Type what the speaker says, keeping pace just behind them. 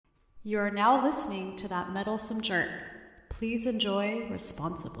You are now listening to that meddlesome jerk. Please enjoy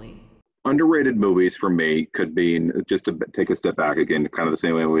responsibly. Underrated movies for me could be, just to take a step back again, kind of the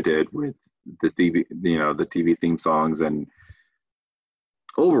same way we did with the TV, the TV theme songs. And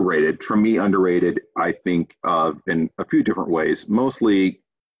overrated for me, underrated, I think of in a few different ways. Mostly,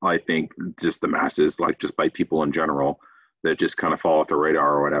 I think just the masses, like just by people in general, that just kind of fall off the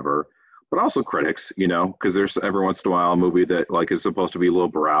radar or whatever. But also critics, because there's every once in a while a movie that like is supposed to be a little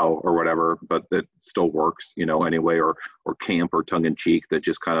brow or whatever, but that still works, anyway, or camp or tongue in cheek that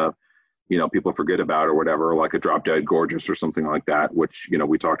just kind of people forget about or whatever, like a Drop Dead Gorgeous or something like that, which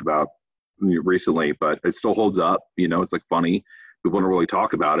we talked about recently, but it still holds up. It's like funny. People don't really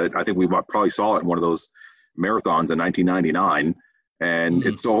talk about it. I think we probably saw it in one of those marathons in 1999, and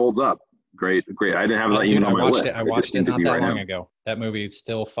it still holds up. Great. I didn't have that even on my list. I watched it not that long ago. That movie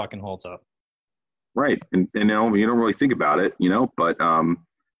still fucking holds up. Right, and you don't really think about it, but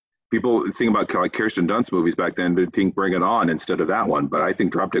people think about like Kirsten Dunst movies back then, but think Bring It On instead of that one. But I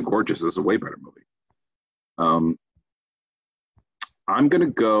think Drop Dead Gorgeous is a way better movie. I'm gonna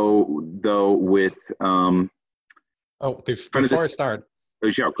go though with. Before I start,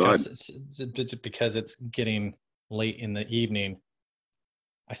 yeah, go ahead. Just because it's getting late in the evening,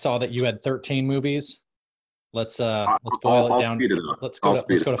 I saw that you had 13 movies. Let's boil it down. Let's go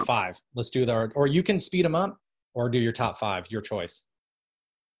to 5. Let's do or you can speed them up or do your top 5, your choice.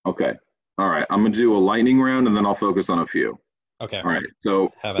 Okay. All right. I'm going to do a lightning round and then I'll focus on a few. Okay. All right.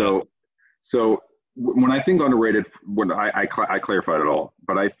 So when I think underrated, when I clarified it all,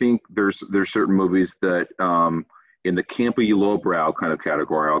 but I think there's certain movies that in the campy lowbrow kind of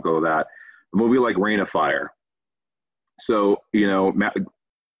category, I'll go with that. A movie like Reign of Fire. So,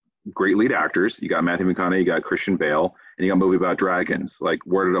 great lead actors. You got Matthew McConaughey, you got Christian Bale, and you got a movie about dragons. Like,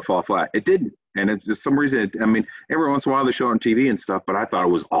 where did it fall flat? It didn't. And it's just some reason, every once in a while they show it on TV and stuff, but I thought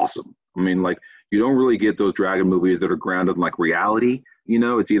it was awesome. Like, you don't really get those dragon movies that are grounded in like reality.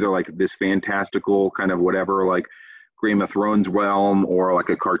 It's either like this fantastical kind of whatever, like Game of Thrones realm, or like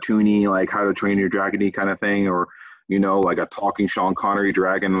a cartoony, like How to Train Your Dragon-y kind of thing, or, like a talking Sean Connery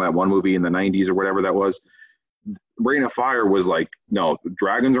dragon in that one movie in the 90s or whatever that was. Reign of Fire was like, no,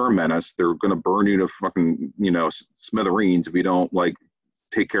 dragons are a menace. They're going to burn you to fucking, smithereens if you don't like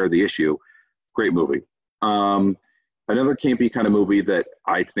take care of the issue. Great movie. Another campy kind of movie that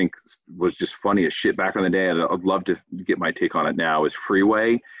I think was just funny as shit back in the day, and I'd love to get my take on it now, is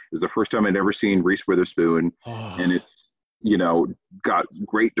Freeway. It was the first time I'd ever seen Reese Witherspoon, and it's, got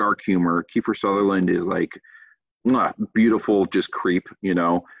great dark humor. Kiefer Sutherland is like, beautiful, just creep,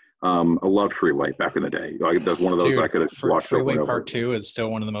 I loved Freeway back in the day. Like, that's one of those. Dude, I could have watched. Freeway Part 2 is still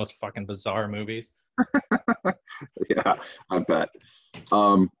one of the most fucking bizarre movies. Yeah, I bet.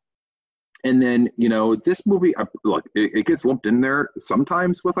 And then, this movie, look, it gets lumped in there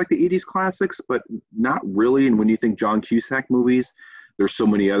sometimes with like the 80s classics, but not really. And when you think John Cusack movies, there's so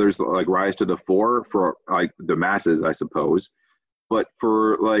many others that like rise to the fore for like the masses, I suppose. But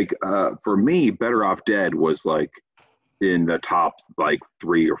for me, Better Off Dead was like in the top like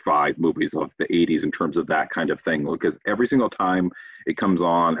 3 or 5 movies of the 80s in terms of that kind of thing, because every single time it comes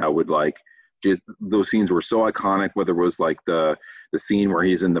on, I would like, just those scenes were so iconic, whether it was like the scene where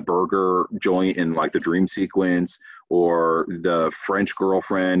he's in the burger joint in like the dream sequence, or the French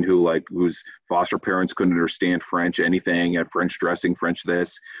girlfriend whose foster parents couldn't understand French anything, and French dressing, French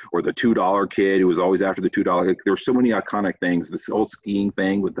this, or the $2 kid who was always after the $2. Like, there were so many iconic things. This whole skiing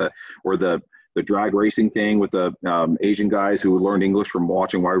thing with the drag racing thing with the Asian guys who learned English from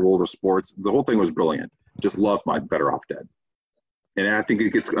watching Wide World of Sports. The whole thing was brilliant. Just loved my Better Off Dead. And I think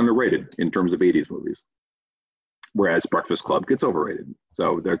it gets underrated in terms of 80s movies, whereas Breakfast Club gets overrated.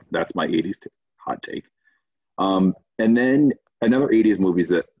 So that's my 80s hot take. And then another 80s movies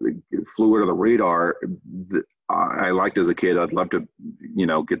that flew under the radar that I liked as a kid, I'd love to,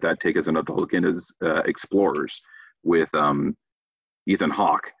 get that take as an adult again, is Explorers with Ethan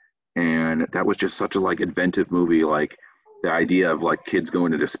Hawke. And that was just such a like inventive movie. Like, the idea of like kids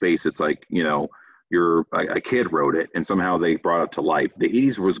going into space, it's like, a kid wrote it and somehow they brought it to life. The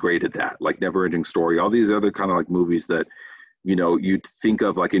 80s was great at that, like Never Ending Story, all these other kind of like movies that, you'd think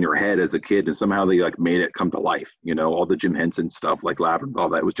of like in your head as a kid, and somehow they like made it come to life, all the Jim Henson stuff, like Labyrinth, all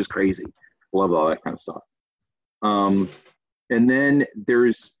that. It was just crazy. Love all that kind of stuff. And then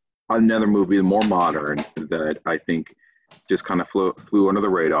there's another movie, more modern, that I think just kind of flew under the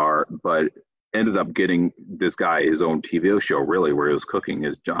radar, but ended up getting this guy his own TV show, really, where he was cooking,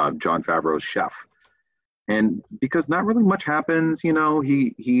 is Jon Favreau's Chef. And because not really much happens, he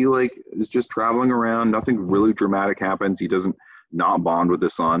like is just traveling around. Nothing really dramatic happens. He doesn't not bond with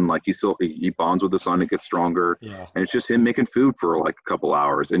his son. Like he bonds with the son and gets stronger. Yeah. And it's just him making food for like a couple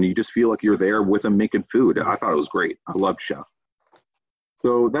hours, and you just feel like you're there with him making food. I thought it was great. I loved Chef.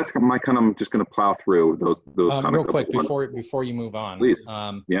 So that's my kind of, I'm just going to plow through those kind real of quick before you move on. Please.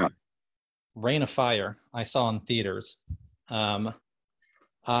 Yeah. Reign of Fire, I saw in theaters. I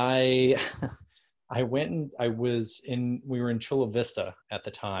went and we were in Chula Vista at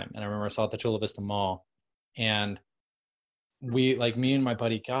the time, and I remember I saw it at the Chula Vista Mall, and me and my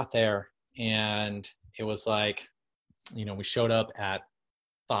buddy got there, and it was like, we showed up at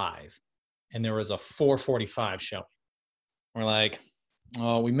 5, and there was a 4:45 show. We're like,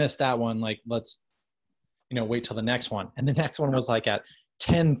 oh, we missed that one. Like, let's, wait till the next one. And the next one was like at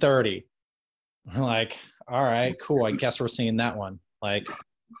 10:30. We're like, all right, cool. I guess we're seeing that one. Like,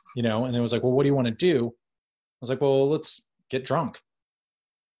 and it was like, well, what do you want to do? I was like, well, let's get drunk.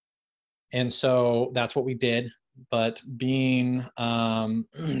 And so that's what we did. But being, I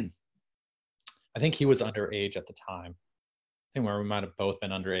think he was underage at the time. I think we might have both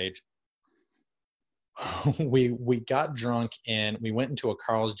been underage. We got drunk and we went into a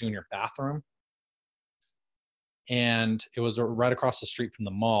Carl's Jr. bathroom, and it was right across the street from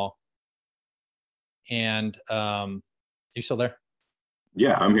the mall. And you still there?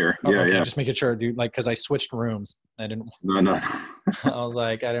 Yeah, I'm here. Oh, yeah, okay. yeah. Just making sure, dude. Like, because I switched rooms. I didn't. No. I was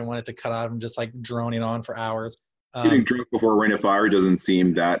like, I didn't want it to cut out. I'm just like droning on for hours. Getting drunk before Reign of Fire doesn't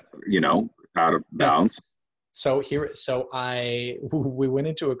seem that out of bounds. So we went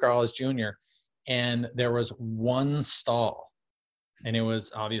into a Carl's Jr. and there was one stall, and it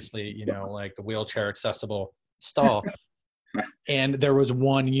was obviously like the wheelchair accessible stall, and there was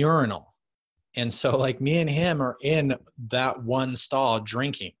one urinal. And so like me and him are in that one stall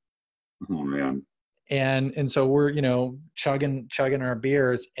drinking. Oh man. And so we're, chugging our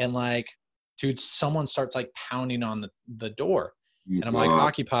beers, and like, dude, someone starts like pounding on the door, and I'm like,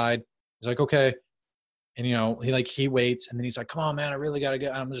 occupied. He's like, okay. And he waits, and then he's like, come on, man, I really got to go.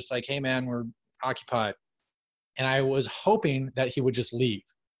 I'm just like, hey man, we're occupied. And I was hoping that he would just leave,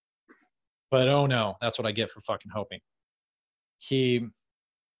 but oh no, that's what I get for fucking hoping. He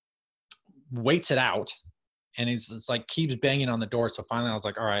waits it out, and it's like keeps banging on the door. So finally I was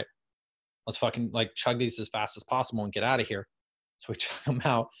like, all right, let's fucking like chug these as fast as possible and get out of here. So we chug them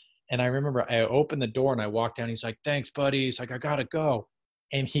out. And I remember I opened the door and I walked down. He's like, thanks, buddy. He's like, I gotta go.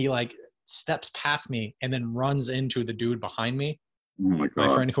 And he like steps past me and then runs into the dude behind me, my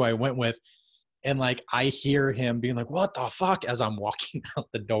friend who I went with. And like, I hear him being like, what the fuck, as I'm walking out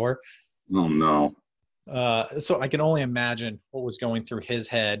the door. Oh no. So I can only imagine what was going through his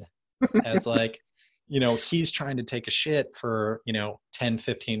head as like, he's trying to take a shit for, 10,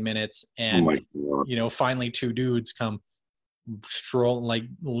 15 minutes. And, finally 2 dudes come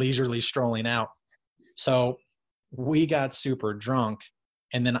leisurely strolling out. So we got super drunk,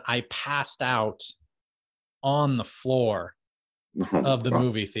 and then I passed out on the floor of the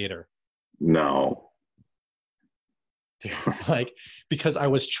movie theater. No. Dude, like, because I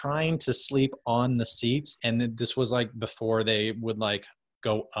was trying to sleep on the seats, and this was like before they would like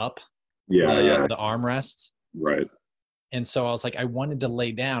go up the armrests. Right. And so I was like, I wanted to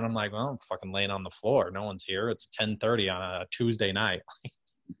lay down. I'm like, well, I'm fucking laying on the floor. No one's here. It's 10:30 on a Tuesday night.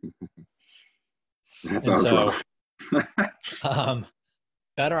 That sounds rough.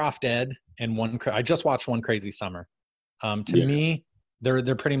 Better Off Dead and I just watched One Crazy Summer. To me,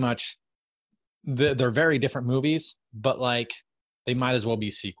 they're pretty much, they're very different movies, but like they might as well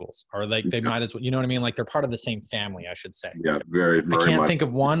be sequels, or like they might as well, you know what I mean? Like they're part of the same family, I should say. Yeah, very, very I can't much. think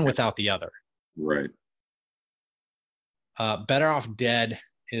of one without the other. Right. Better Off Dead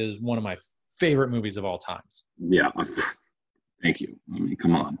is one of my favorite movies of all times. Yeah. Thank you. I mean,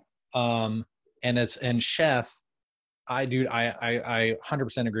 come on. And Chef, I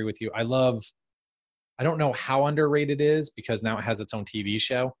 100% agree with you. I don't know how underrated it is, because now it has its own TV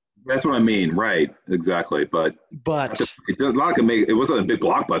show. That's what I mean. Right. Exactly. But it wasn't a big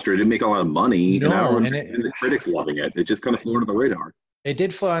blockbuster. It didn't make a lot of money. No, and the critics loving it. It just kind of flew under the radar. It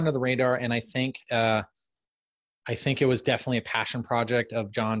did fly under the radar. And I think it was definitely a passion project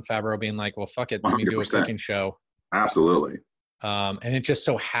of Jon Favreau being like, well, fuck it. Let me do a cooking show. Absolutely. And it just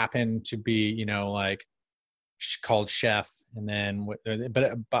so happened to be, like called Chef. And then,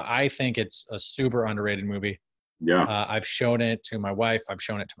 but I think it's a super underrated movie. Yeah. I've shown it to my wife. I've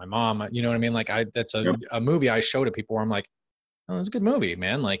shown it to my mom. You know what I mean? Like that's a movie I show to people where I'm like, oh, it's a good movie,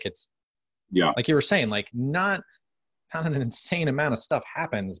 man. Like it's, like you were saying, like not an insane amount of stuff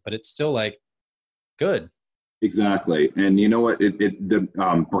happens, but it's still like good. Exactly. And you know what?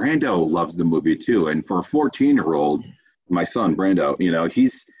 Brando loves the movie too. And for a 14-year-old, my son Brando,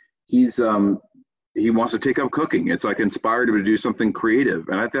 he wants to take up cooking. It's like inspired him to do something creative.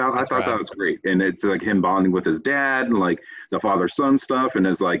 And I thought that was great. And it's like him bonding with his dad and like the father-son stuff. And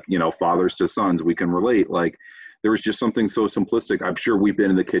as like, you know, fathers to sons, we can relate. Like there was just something so simplistic. I'm sure we've been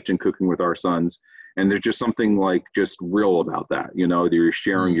in the kitchen cooking with our sons, and there's just something like just real about that, you know, that you're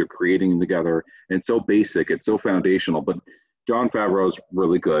sharing, you're creating together. And it's so basic, it's so foundational, but Jon Favreau's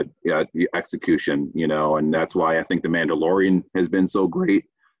really good at the execution, you know, and that's why I think The Mandalorian has been so great,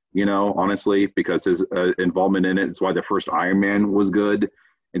 you know, honestly, because his involvement in it. It's why the first Iron Man was good.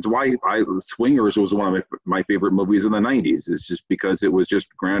 It's why Swingers was one of my favorite movies in the 90s. It's just because it was just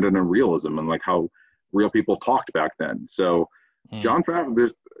grounded in realism and like how real people talked back then. So Jon Favreau,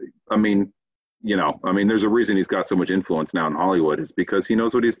 there's a reason he's got so much influence now in Hollywood. Is because he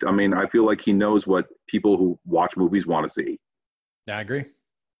knows what I feel like he knows what people who watch movies want to see. Yeah, I agree.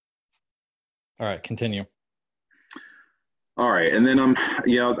 All right, continue. All right, and then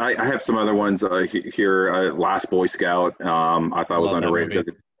I have some other ones here. Last Boy Scout, I thought was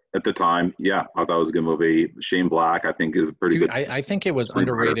underrated at the time. Yeah, I thought it was a good movie. Shane Black, I think, is a pretty good. I think it was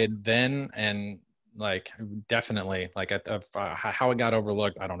underrated then, and like definitely like how it got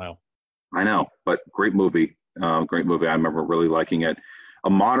overlooked, I don't know. I know, but great movie. Great movie. I remember really liking it. A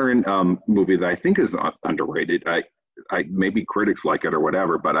modern movie that I think is underrated. I maybe critics like it or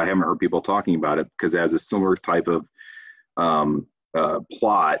whatever, but I haven't heard people talking about it because it has a similar type of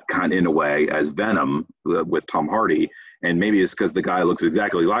plot, kind of in a way, as Venom with Tom Hardy. And maybe it's because the guy looks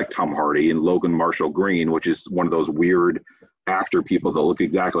exactly like Tom Hardy in Logan Marshall Green, which is one of those weird actor people that look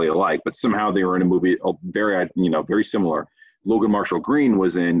exactly alike, but somehow they were in a movie very similar. Logan Marshall Green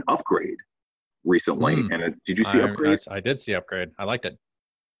was in Upgrade recently. And did you see Upgrade? I did see Upgrade. I liked it.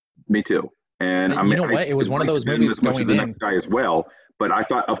 Me too. And you know what? It was one of those movies going in. Next guy as well, but I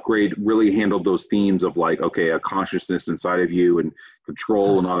thought Upgrade really handled those themes of like, okay, a consciousness inside of you and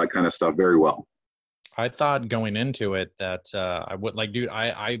control and all that kind of stuff very well. I thought going into it that I would like, dude,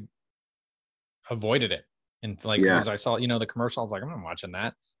 I avoided it. And like, because I saw, the commercial, I was like, I'm not watching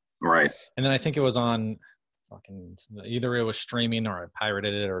that. Right. And then I think it was on either it was streaming or I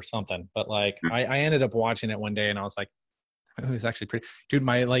pirated it or something. But like, I ended up watching it one day and I was like, it was actually pretty, dude.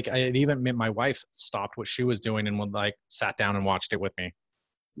 My wife stopped what she was doing and would like sat down and watched it with me.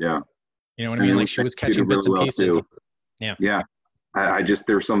 Yeah. You know what I mean? Like she was catching bits and pieces. Yeah. Yeah. I just,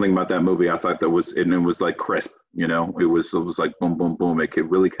 there's something about that movie I thought that was, and it was like crisp, it was like boom, boom, boom. It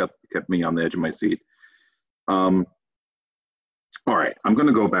really kept me on the edge of my seat. All right, I'm going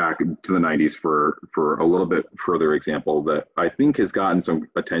to go back to the 90s for a little bit further example that I think has gotten some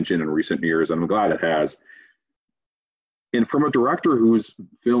attention in recent years, and I'm glad it has. And from a director whose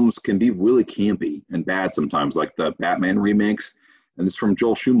films can be really campy and bad sometimes, like the Batman remakes, and it's from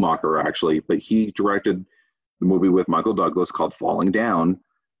Joel Schumacher, actually, but he directed the movie with Michael Douglas called Falling Down,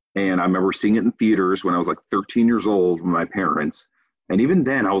 and I remember seeing it in theaters when I was like 13 years old with my parents. And even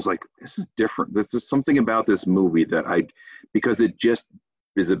then, I was like, this is different. This is something about this movie that because it just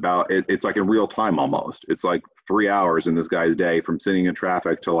is about, it's like in real time almost. It's like 3 hours in this guy's day from sitting in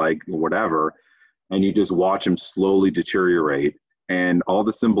traffic to like whatever. And you just watch him slowly deteriorate. And all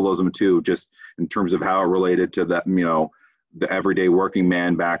the symbolism too, just in terms of how it related to that, the everyday working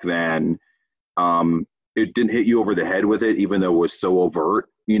man back then. It didn't hit you over the head with it, even though it was so overt,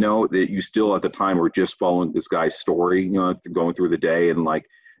 that you still at the time were just following this guy's story, going through the day and like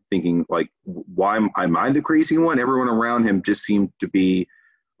thinking like, why am I the crazy one? Everyone around him just seemed to be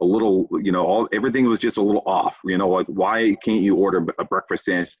a little, everything was just a little off, like why can't you order a breakfast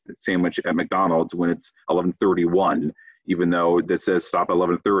sandwich at McDonald's when it's 11:31, even though that says stop at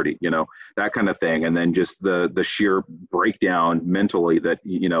 11:30, that kind of thing. And then just the sheer breakdown mentally that,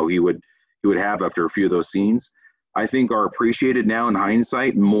 he would have after a few of those scenes, I think are appreciated now in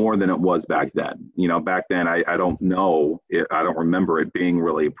hindsight more than it was back then. Back then, I don't know. I don't remember it being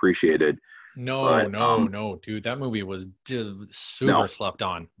really appreciated. No, dude. That movie was super slept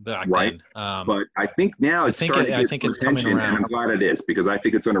on back then. But I think now I think it's coming around. And I'm glad it is because I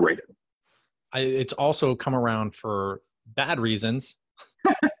think it's underrated. It's also come around for bad reasons.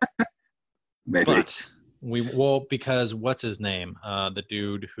 Maybe. But because what's his name? The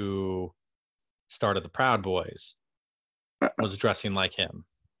dude who started the Proud Boys was dressing like him.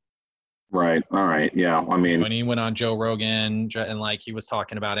 Right. All right. Yeah. I mean, when he went on Joe Rogan and like he was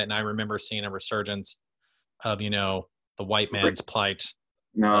talking about it, and I remember seeing a resurgence of the white man's plight.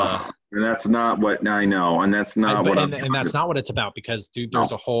 No, and that's not what I know, and that's not and that's not what it's about because dude,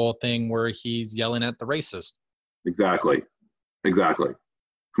 there's a whole thing where he's yelling at the racist. Exactly. It's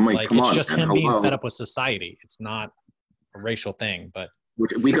just him being fed up with society. It's not a racial thing, but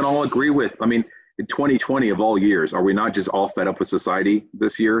which we can all agree with. I mean, in 2020 of all years, are we not just all fed up with society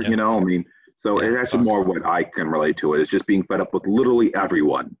this year? Yeah. So that's more what I can relate to it. It's just being fed up with literally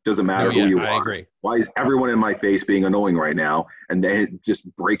everyone. Doesn't matter who you are. I agree. Why is everyone in my face being annoying right now? And then just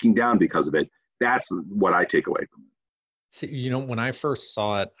breaking down because of it. That's what I take away from it. See, when I first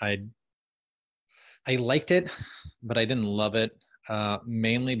saw it, I liked it, but I didn't love it.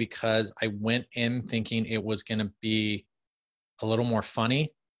 Mainly because I went in thinking it was going to be a little more funny.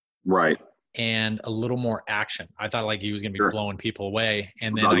 Right. And a little more action. I thought like he was going to be blowing people away,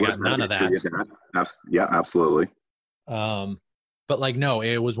 and then I got none of that. Yeah, absolutely. But like, no,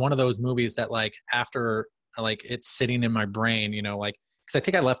 it was one of those movies that like after like it's sitting in my brain, like, because I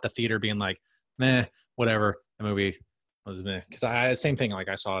think I left the theater being like, meh, whatever. The movie was meh. Because same thing. Like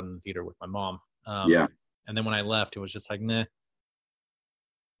I saw it in the theater with my mom. Yeah. And then when I left, it was just like, meh.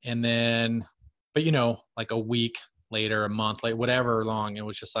 And then, but like a week later, a month later, whatever long, it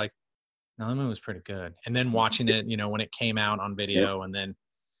was just like, no, the movie was pretty good. And then watching it, when it came out on video, and then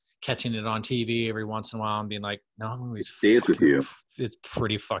catching it on TV every once in a while and being like, no, the movie's stays with you. It's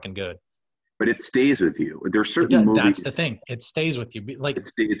pretty fucking good. But it stays with you. There's certain movies. That's the thing. It stays with you. Like, it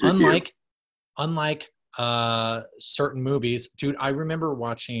stays with you. Unlike certain movies, dude, I remember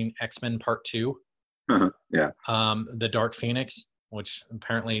watching X-Men Part 2. Yeah. The Dark Phoenix, which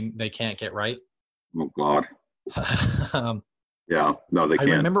apparently they can't get right. Oh God. Yeah, no, they can't.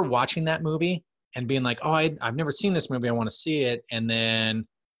 I remember watching that movie and being like, oh, I've never seen this movie. I want to see it. And then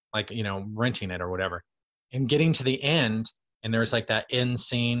like, renting it or whatever. And getting to the end, and there's like that end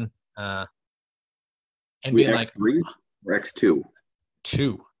scene and being like, X3 or X2?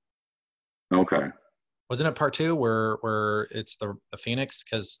 2. Okay. Wasn't it Part 2 where it's the Phoenix?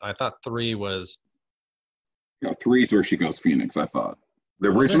 Because I thought 3 was... 3 is where she goes Phoenix, I thought. The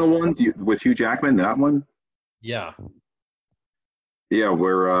original one with Hugh Jackman, that one? Yeah. Yeah,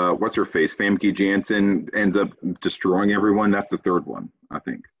 where what's her face? Famke Janssen ends up destroying everyone. That's the third one, I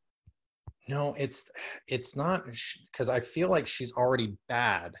think. No, it's not, because I feel like she's already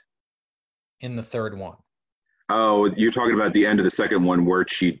bad in the third one. Oh, you're talking about the end of the second one where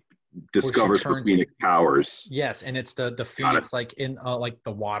she discovers the Phoenix powers. Yes, and it's the Phoenix like in like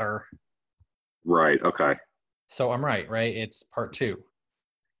the water. Right. Okay. So I'm right? It's Part 2.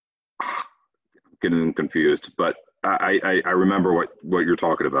 Getting confused, but I remember what you're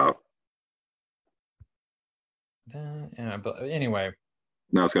talking about. Yeah, but anyway.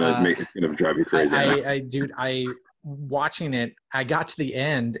 No, it's gonna drive you crazy. Dude, watching it, I got to the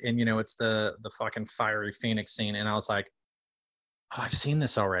end, and it's the fucking fiery Phoenix scene, and I was like, oh, I've seen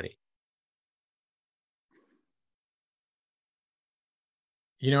this already.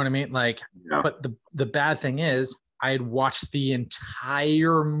 You know what I mean? Like, yeah. But the bad thing is, I had watched the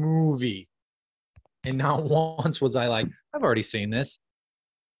entire movie, and not once was I like, I've already seen this.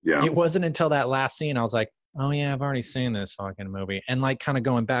 Yeah. It wasn't until that last scene I was like, oh yeah, I've already seen this fucking movie. And like kind of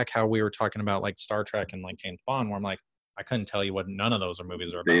going back how we were talking about like Star Trek and like James Bond, where I'm like, I couldn't tell you what none of those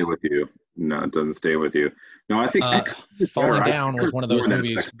movies are about. Stay with you. No, it doesn't stay with you. No, I think Falling Down was one of those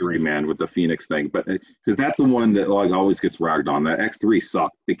movies. X3, man, with the Phoenix thing, but because that's the one that like always gets ragged on. That X3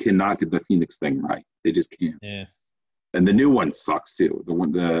 sucked. They cannot get the Phoenix thing right. They just can't. Yeah. And the new one sucks too. The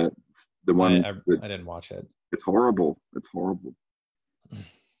one I didn't watch it. It's horrible. It's horrible.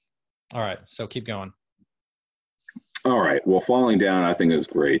 All right, so keep going. All right. Well, Falling Down, I think is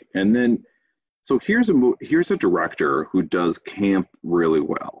great. And then, so here's a director who does camp really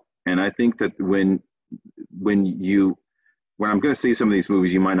well. And I think that when I'm going to see some of these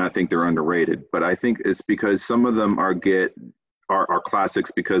movies, you might not think they're underrated, but I think it's because some of them are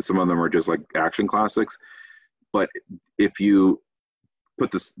classics because some of them are just like action classics. But if you put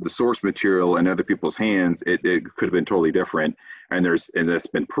the source material in other people's hands, it could have been totally different, and that's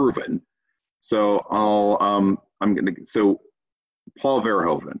been proven. So Paul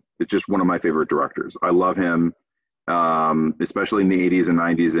Verhoeven is just one of my favorite directors. I love him, especially in the 80s and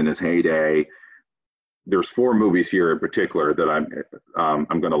 90s in his heyday. There's 4 movies here in particular that I'm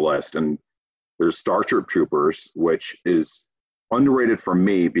going to list, and there's Starship Troopers, which is underrated for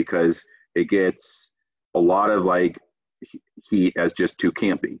me because it gets a lot of like heat as just too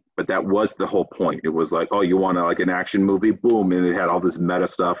campy, but that was the whole point. It was like, oh, you want like an action movie, boom, and it had all this meta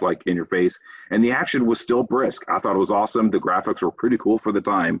stuff like in your face, and the action was still brisk. I thought it was awesome. The graphics were pretty cool for the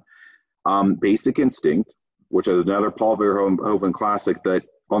time. Basic Instinct, which is another Paul Verhoeven classic that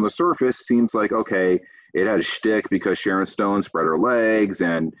on the surface seems like, okay, it had a shtick because Sharon Stone spread her legs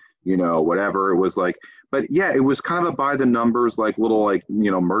and whatever. It was like, but yeah, it was kind of a by the numbers like little like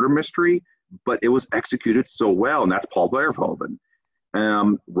murder mystery, but it was executed so well, and that's Paul Verhoeven.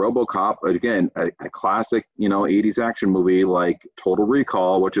 RoboCop, again, a classic, 80s action movie like Total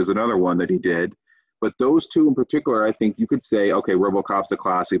Recall, which is another one that he did. But those two in particular, I think you could say, okay, RoboCop's a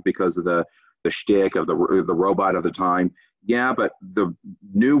classic because of the the shtick of the robot of the time. Yeah, but the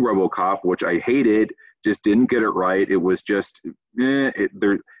new RoboCop, which I hated, just didn't get it right. It was just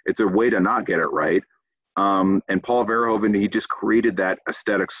it's a way to not get it right. And Paul Verhoeven, he just created that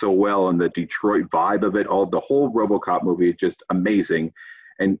aesthetic so well, and the Detroit vibe of it, all the whole RoboCop movie is just amazing.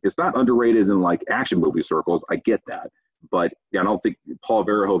 And it's not underrated in like action movie circles. I get that, but I don't think Paul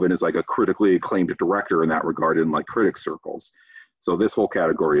Verhoeven is like a critically acclaimed director in that regard in like critic circles. So this whole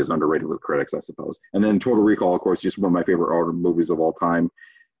category is underrated with critics, I suppose. And then Total Recall, of course, just one of my favorite art movies of all time.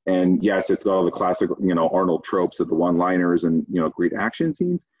 And yes, it's got all the classic, Arnold tropes of the one-liners and, great action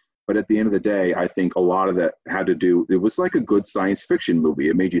scenes. But at the end of the day, I think a lot of that had to do, it was like a good science fiction movie.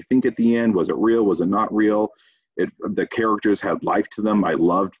 It made you think at the end, was it real? Was it not real? The characters had life to them. I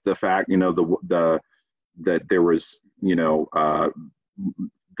loved the fact, that there was, the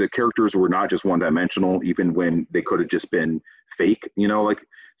characters were not just one-dimensional, even when they could have just been fake,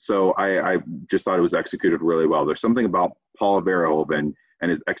 so I just thought it was executed really well. There's something about Paul Verhoeven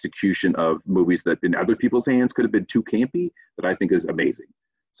and his execution of movies that in other people's hands could have been too campy that I think is amazing.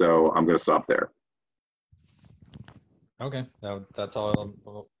 So I'm going to stop there. Okay. That's all of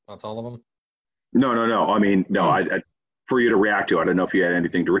them? No. I mean, no, I for you to react to, I don't know if you had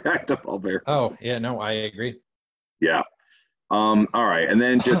anything to react to, Paul Verhoeven. Oh, yeah, no, I agree. Yeah. All right, and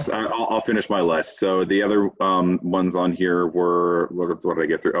then just I'll finish my list. So the other ones on here were what did I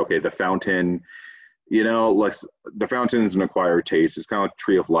get through? Okay, The Fountain. The Fountain is an acquired taste. It's kind of like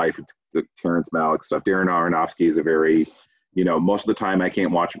Tree of Life, the Terrence Malick stuff. Darren Aronofsky is a very, most of the time I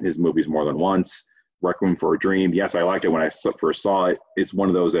can't watch his movies more than once. Requiem for a Dream. Yes, I liked it when I first saw it. It's one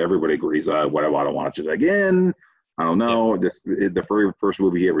of those that everybody agrees. What I want to watch it again. I don't know. The very first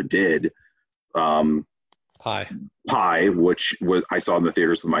movie he ever did. Pi, which I saw in the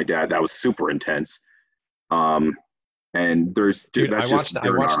theaters with my dad. That was super intense. And there's I watched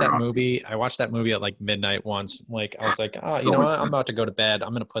that movie. I watched that movie at like midnight once. Like I was like, what? I'm about to go to bed.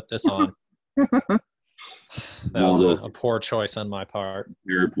 I'm gonna put this on. That was a poor choice on my part.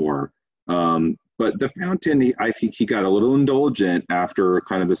 Very poor. But The Fountain, I think he got a little indulgent after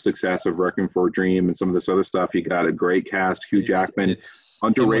kind of the success of Requiem for a Dream and some of this other stuff. He got a great cast. Hugh Jackman,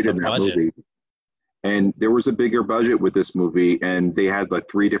 underrated in that movie. And there was a bigger budget with this movie, and they had like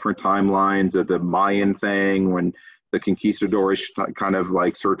 3 different timelines of the Mayan thing when the conquistadors kind of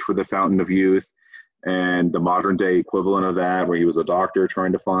like search for the Fountain of Youth, and the modern day equivalent of that, where he was a doctor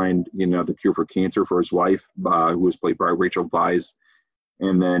trying to find, the cure for cancer for his wife, who was played by Rachel Weisz.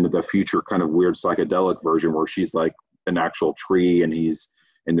 And then the future kind of weird psychedelic version where she's like an actual tree and he's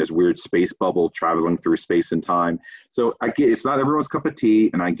in this weird space bubble traveling through space and time. So I get it's not everyone's cup of tea,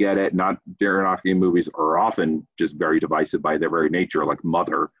 and I get it. Not Darren Aronofsky movies are often just very divisive by their very nature, like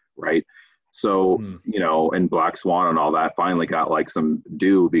Mother, right? So, and Black Swan and all that finally got like some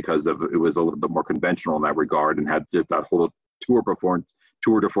due because of it was a little bit more conventional in that regard and had just that whole tour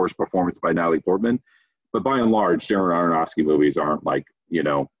de force performance by Natalie Portman. But by and large, Darren Aronofsky movies aren't like,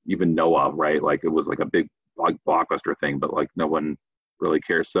 even Noah, right? Like it was like a big like blockbuster thing, but like no one really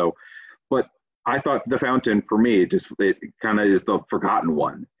cares. So, but I thought The Fountain for me, it kind of is the forgotten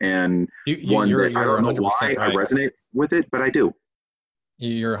one, and one that I don't know why I resonate with it, but I do.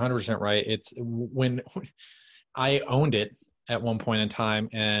 You're 100% right. It's when I owned it at one point in time,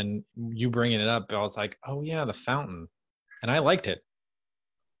 and you bringing it up, I was like, oh yeah, The Fountain, and I liked it.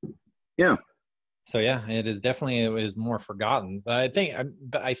 Yeah. So yeah, it is more forgotten. But I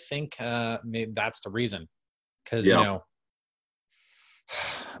think maybe that's the reason, because dude,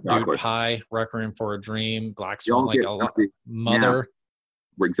 Pi, Requiem for a Dream, Black Swan, like a lot, Mother.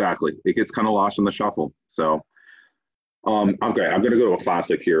 Yeah, exactly. It gets kind of lost in the shuffle. So, okay, I'm going to go to a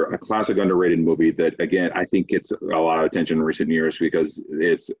classic here, a classic underrated movie that, again, I think gets a lot of attention in recent years because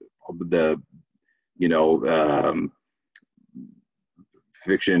it's the,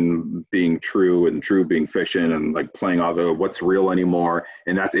 fiction being true and true being fiction and like playing off of what's real anymore.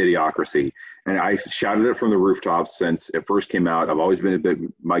 And that's Idiocracy. And I shouted it from the rooftops since it first came out. I've always been a big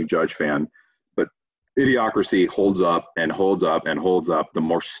Mike Judge fan, but Idiocracy holds up and holds up and holds up the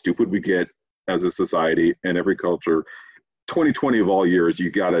more stupid we get as a society and every culture. 2020 of all years, you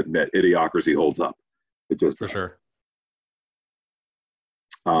got to admit Idiocracy holds up. It just for sure.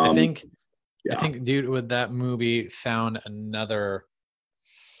 I think, dude, with that movie found another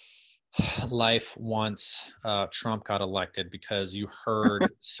life once Trump got elected, because you heard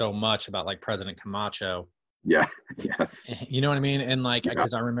so much about like President Camacho. Yeah. Yes. You know what I mean? And like,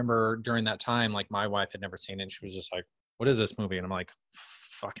 because I remember during that time, like my wife had never seen it. And she was just like, what is this movie? And I'm like,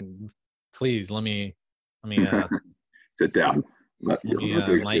 fucking please let me sit down. Let me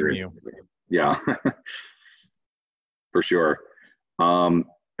enlighten you. Yeah. For sure. And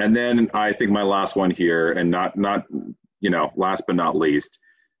And then I think my last one here, and not last but not least,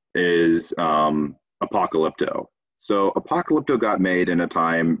 is Apocalypto. So Apocalypto got made in a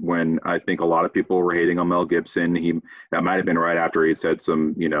time when I think a lot of people were hating on Mel Gibson. That might have been right after he said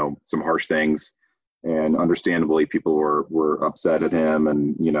some harsh things, and understandably people were upset at him,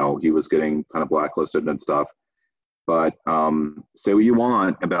 and he was getting kind of blacklisted and stuff. But say what you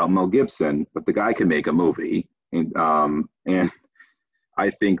want about Mel Gibson, but the guy can make a movie, and I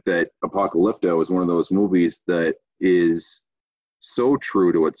think that Apocalypto is one of those movies that is so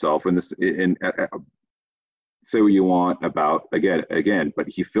true to itself, and say what you want about again, but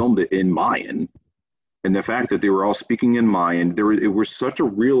he filmed it in Mayan, and the fact that they were all speaking in Mayan, it was such a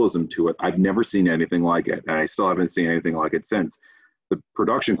realism to it. I've never seen anything like it, and I still haven't seen anything like it since. The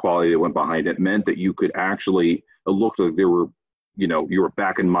production quality that went behind it meant that you could actually, it looked like there were, you were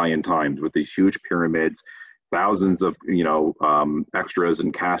back in Mayan times with these huge pyramids, thousands of extras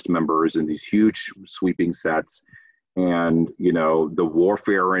and cast members, and these huge sweeping sets. And the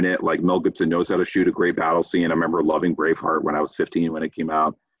warfare in it, like Mel Gibson knows how to shoot a great battle scene. I remember loving Braveheart when I was 15 when it came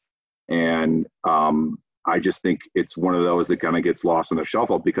out, and I just think it's one of those that kind of gets lost in the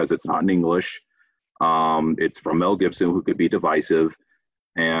shuffle because it's not in English. It's from Mel Gibson, who could be divisive,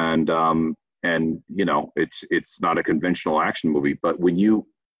 and it's not a conventional action movie. But when you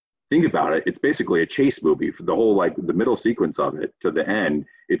think about it, it's basically a chase movie. For the whole, like, the middle sequence of it to the end,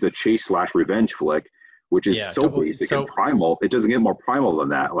 it's a chase/revenge flick, which is so basic and primal. It doesn't get more primal than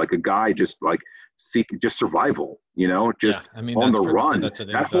that. Like a guy just survival, on the run.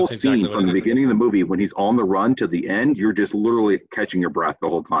 That whole scene from the beginning of the movie, when he's on the run to the end, you're just literally catching your breath the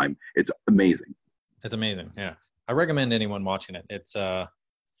whole time. It's amazing. It's amazing. Yeah. I recommend anyone watching it. It's,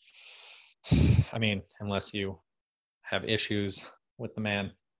 unless you have issues with the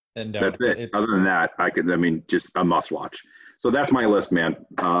man, then don't. That's it. Other than that, just a must watch. So that's my list, man.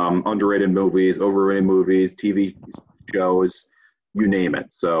 Underrated movies, overrated movies, TV shows, you name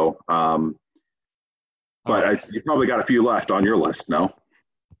it. So, you probably got a few left on your list, no?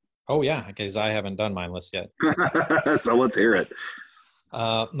 Oh yeah, because I haven't done my list yet. So let's hear it.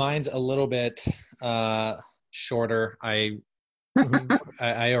 Mine's a little bit shorter. I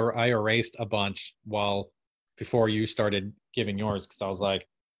erased a bunch before you started giving yours, because I was like,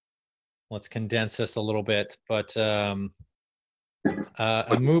 let's condense this a little bit. But a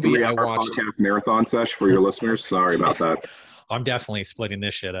movie I watched. Marathon sesh for your listeners. Sorry about that. I'm definitely splitting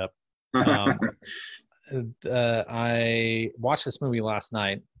this shit up. I watched this movie last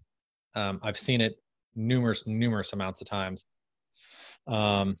night. I've seen it numerous amounts of times.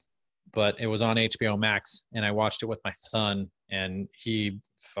 But it was on HBO Max, and I watched it with my son, and he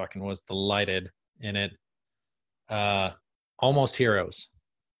fucking was delighted in it. Almost Heroes.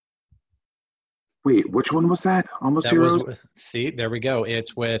 Wait, which one was that? Almost Heroes? See, there we go.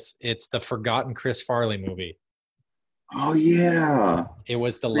 It's the forgotten Chris Farley movie. Oh, yeah. It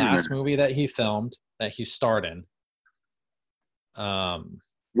was the last movie that he filmed, that he starred in.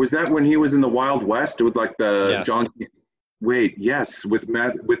 Was that when he was in the Wild West with like the yes. John? Wait, yes, with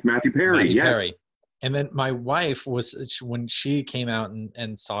Matthew Perry. Matthew Perry. And then my wife when she came out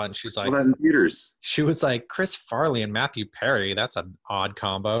and saw it, and she's like, that in theaters. She was like, Chris Farley and Matthew Perry, that's an odd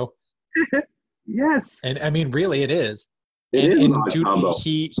combo. Yes. And I mean, really, it is.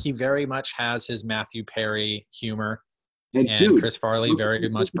 He very much has his Matthew Perry humor, and Chris Farley very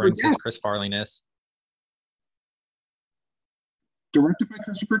much brings his Chris Farley-ness. Directed by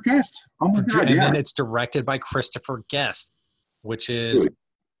Christopher Guest. Oh my God! And then it's directed by Christopher Guest, which is,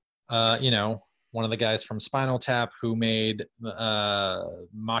 one of the guys from Spinal Tap, who made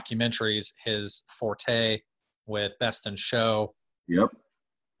mockumentaries his forte with Best in Show. Yep.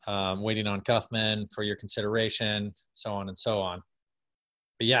 Waiting on Guffman, For Your Consideration, so on and so on.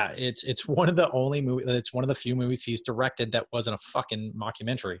 But yeah, it's one of the only movies. It's one of the few movies he's directed that wasn't a fucking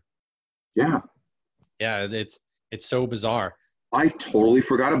mockumentary. Yeah. Yeah, it's so bizarre. I totally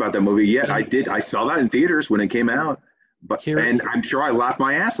forgot about that movie. Yeah, I did. I saw that in theaters when it came out, and I'm sure I laughed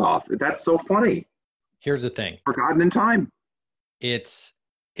my ass off. That's so funny. Here's the thing. Forgotten in time. It's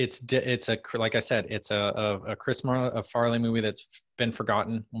like I said, it's a Chris Farley movie that's been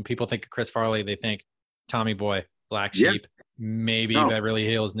forgotten. When people think of Chris Farley, they think Tommy Boy, Black Sheep, maybe Beverly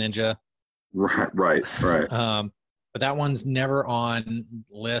Hills Ninja. Right. But that one's never on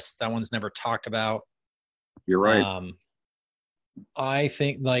lists. That one's never talked about. You're right. I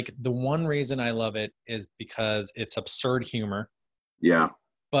think like the one reason I love it is because it's absurd humor. Yeah.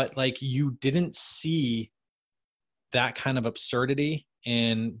 But like you didn't see that kind of absurdity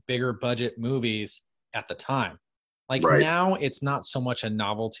in bigger budget movies at the time. Like now it's not so much a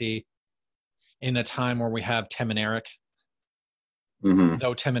novelty in a time where we have Tim and Eric.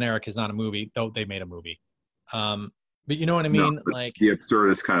 Though Tim and Eric is not a movie, though they made a movie. But you know what I mean? No, like the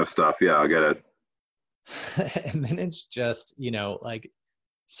absurdist kind of stuff. Yeah, I get it. And then it's just, like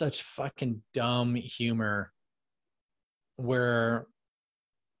such fucking dumb humor where,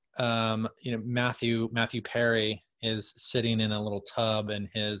 Matthew Perry is sitting in a little tub and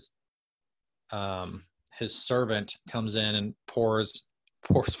his servant comes in and pours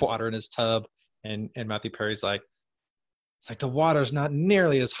water in his tub. And Matthew Perry's like, it's like, the water's not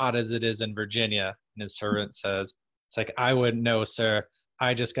nearly as hot as it is in Virginia. And his servant says, it's like, I wouldn't know, sir.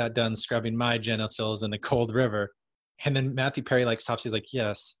 I just got done scrubbing my genitals in the cold river. And then Matthew Perry like stops. He's like,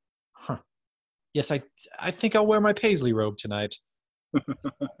 yes. Huh. Yes, I think I'll wear my paisley robe tonight.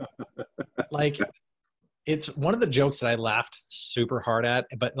 Like, it's one of the jokes that I laughed super hard at,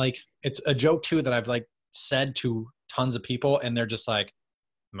 but like, it's a joke too that I've like said to tons of people and they're just like,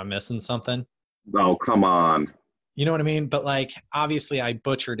 am I missing something? Oh, come on. You know what I mean? But like, obviously I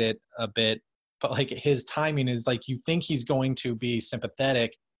butchered it a bit, but like his timing is like, you think he's going to be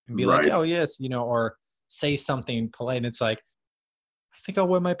sympathetic and be like, oh yes, or say something polite. And it's like, I think I'll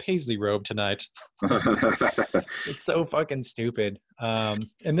wear my paisley robe tonight. It's so fucking stupid. And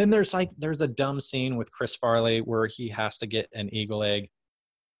then there's a dumb scene with Chris Farley where he has to get an eagle egg,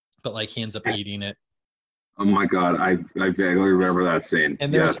 but like he ends up eating it. Oh my God. I vaguely remember that scene.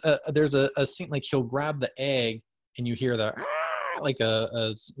 And there's a scene like he'll grab the egg and you hear the like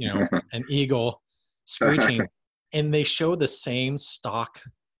an eagle screeching, and they show the same stock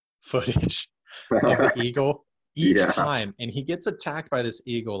footage of the eagle each time, and he gets attacked by this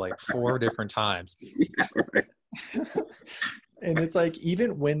eagle like 4 different times. Yeah, right. And it's like,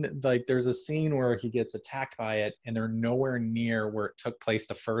 even when like there's a scene where he gets attacked by it and they're nowhere near where it took place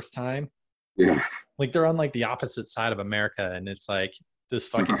the first time. Yeah. Like they're on like the opposite side of America, and it's like this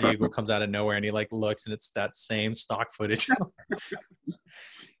fucking eagle comes out of nowhere and he like looks and it's that same stock footage.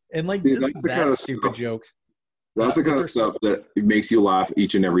 And like, dude, just that stupid joke. That's the kind of stuff that makes you laugh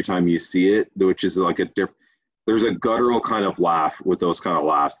each and every time you see it, which is like there's a guttural kind of laugh with those kind of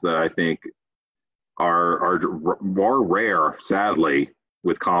laughs that I think are more rare, sadly,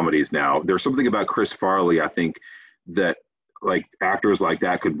 with comedies now. There's something about Chris Farley, I think, that like actors like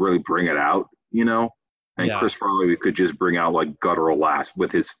that could really bring it out, And Chris Farley could just bring out like guttural laughs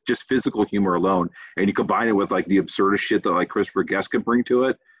with his just physical humor alone. And you combine it with like the absurdist shit that like Christopher Guest could bring to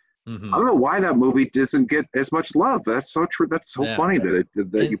it. Mm-hmm. I don't know why that movie doesn't get as much love. That's so true. That's so funny that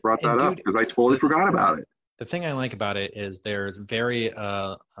you brought that up, because I totally forgot about it. The thing I like about it is there's very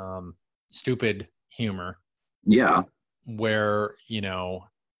stupid humor. Yeah. Where,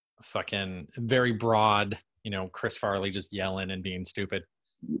 fucking very broad, Chris Farley just yelling and being stupid.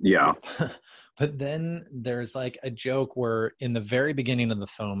 Yeah. But then there's like a joke where in the very beginning of the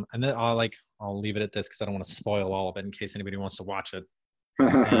film, and then I'll leave it at this because I don't want to spoil all of it in case anybody wants to watch it.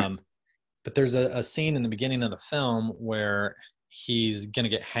 But there's a scene in the beginning of the film where he's going to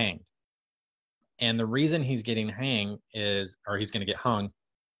get hanged. And the reason he's getting hung is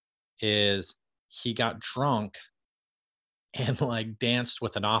he got drunk and like danced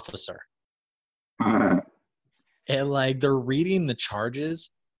with an officer. And like they're reading the charges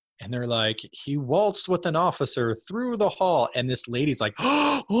and they're like, he waltzed with an officer through the hall. And this lady's like,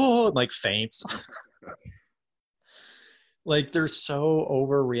 oh, like faints. Like they're so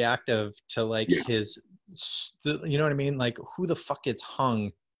overreactive to like his, you know what I mean? Like, who the fuck gets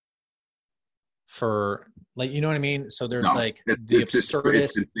hung for, like, you know what I mean? So there's the absurdist.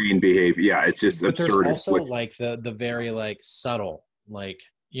 It's insane behavior. Yeah, it's just absurd. There's also like the very like subtle, like,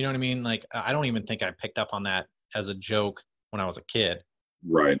 you know what I mean? Like, I don't even think I picked up on that as a joke when I was a kid.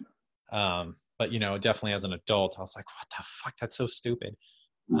 Right. But definitely as an adult, I was like, what the fuck? That's so stupid.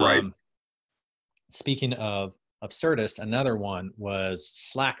 Right. Speaking of absurdist, another one was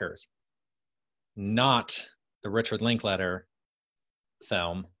Slackers, not the Richard Linklater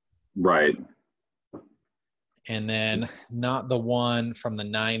film. Right. And then not the one from the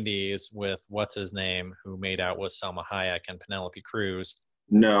 90s with what's his name, who made out with Salma Hayek and Penelope Cruz.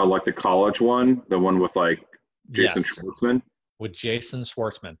 No, like the college one, the one with like Jason Schwartzman. With Jason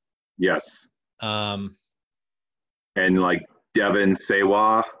Schwartzman. Yes. And like Devin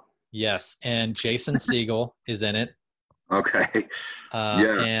Sawa. Yes, and Jason Segel is in it. Okay.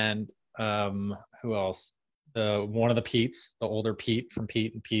 And who else? One of the Petes, the older Pete from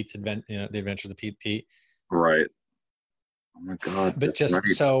Pete and Pete's The Adventures of Pete. Right. Oh my God. But just right.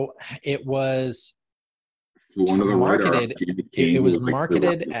 So it was marketed. It was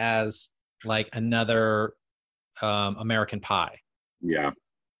marketed as like another American Pie. Yeah.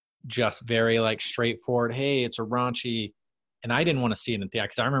 Just very like straightforward. Hey, it's a raunchy. And I didn't want to see it in theater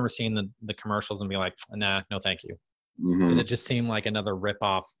because I remember seeing the commercials and be like, nah, no, thank you. because it just seemed like another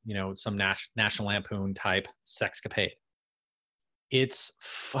ripoff, you know, some National Lampoon type sexcapade. It's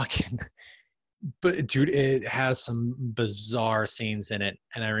fucking, but dude, it has some bizarre scenes in it.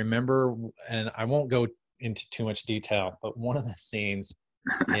 And I remember, and I won't go into too much detail, but one of the scenes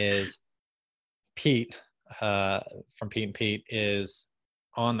is Pete from Pete and Pete is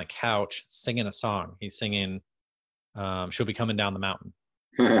on the couch singing a song. He's singing She'll Be Coming Down the Mountain.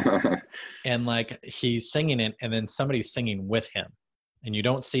 And like he's singing it, and then somebody's singing with him, and you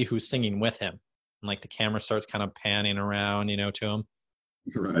don't see who's singing with him. And like the camera starts kind of panning around, you know, to him.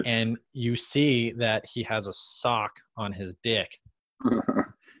 Right. And you see that he has a sock on his dick.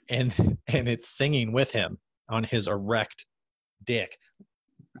 and it's singing with him on his erect dick.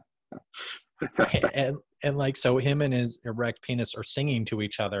 and like, so him and his erect penis are singing to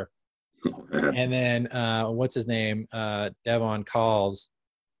each other. And then what's his name? Devon calls,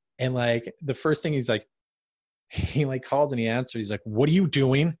 and like the first thing he's like, he like calls and he answers. He's like, "What are you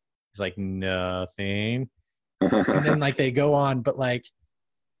doing?" He's like, "Nothing." And then like they go on, but like,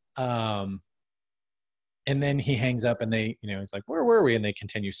 and then he hangs up, and they, you know, he's like, "Where were we?" And they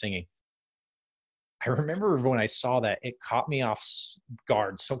continue singing. I remember when I saw that, it caught me off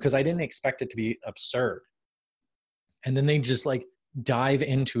guard. So, because I didn't expect it to be absurd. And then they just like dive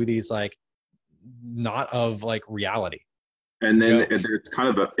into these like not of like reality. And then it's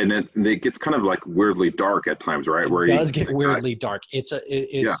kind of and then it gets kind of like weirdly dark at times, right? Where it does get weirdly dark. It's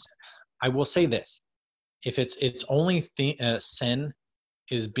I will say this: if it's only sin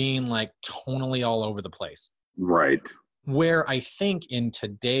is being like tonally all over the place, right? Where I think in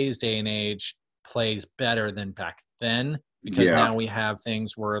today's day and age plays better than back then, because now we have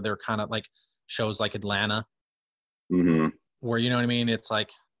things where they're kind of like shows like Atlanta, where, you know what I mean, it's like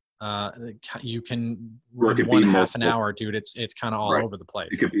you can in one half an hour, dude, it's kind of all over the place.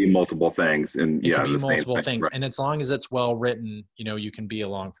 It could be multiple things, and it could be multiple things, and as long as it's well written, you know, you can be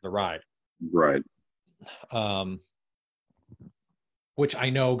along for the ride, right? Which I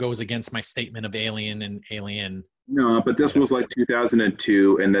know goes against my statement of Alien. No, but this was like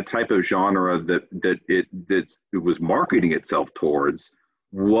 2002, and the type of genre that it was marketing itself towards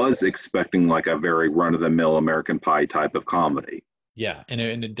was expecting like a very run-of-the-mill American Pie type of comedy. Yeah, and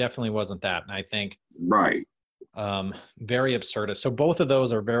it definitely wasn't that. And I think right, very absurdist. So both of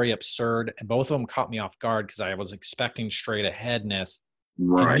those are very absurd, and both of them caught me off guard because I was expecting straight aheadness.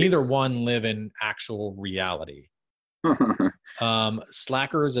 Right. And neither one live in actual reality.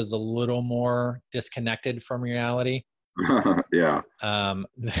 Slackers is a little more disconnected from reality. Yeah.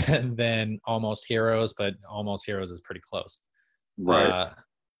 Than Almost Heroes, but Almost Heroes is pretty close. Right.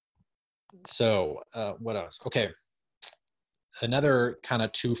 So what else? Okay. Another kind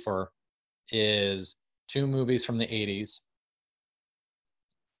of twofer is two movies from the 80s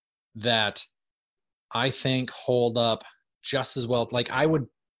that I think hold up just as well. Like I would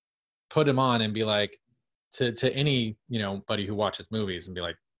put them on and be like, to any, you know, buddy who watches movies and be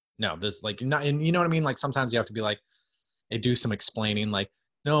like, no, this like not, and you know what I mean? Like sometimes you have to be like, they do some explaining, like,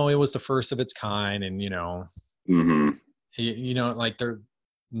 no, it was the first of its kind. And, you know, you know, like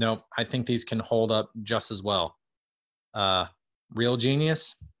no, I think these can hold up just as well. Real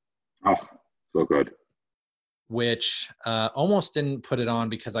Genius. Oh, so good. Which almost didn't put it on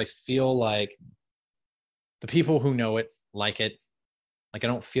because I feel like the people who know it like it. Like I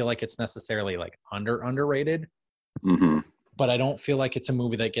don't feel like it's necessarily like underrated, but I don't feel like it's a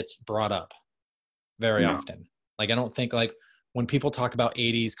movie that gets brought up very often. Like I don't think like when people talk about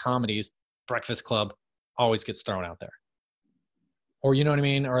 80s comedies, Breakfast Club always gets thrown out there. Or you know what I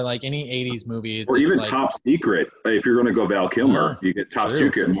mean? Or like any 80s movies. Or even like, Top Secret. If you're going to go Val Kilmer, you get Top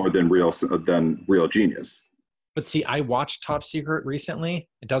Secret more than Real Genius. But see, I watched Top Secret recently.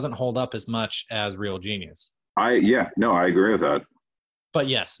 It doesn't hold up as much as Real Genius. I agree with that. But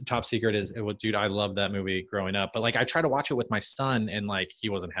yes, Top Secret dude, I loved that movie growing up. But like I tried to watch it with my son and like he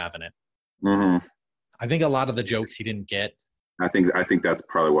wasn't having it. I think a lot of the jokes he didn't get. I think that's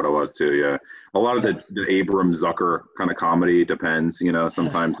probably what it was too. Yeah, a lot of the Abram Zucker kind of comedy depends. You know,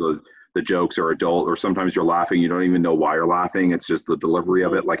 sometimes the jokes are adult, or sometimes you're laughing, you don't even know why you're laughing. It's just the delivery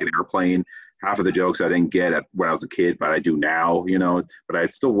of it, like an Airplane. Half of the jokes I didn't get when I was a kid, but I do now. You know, but I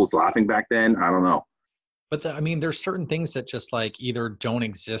still was laughing back then. I don't know. But I mean, there's certain things that just like either don't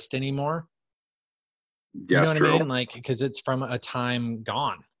exist anymore. Yeah, you know what I mean? Like because it's from a time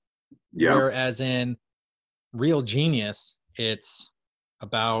gone. Yeah. Whereas in Real Genius, it's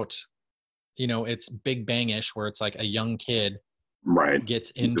about, you know, it's Big Bang-ish, where it's like a young kid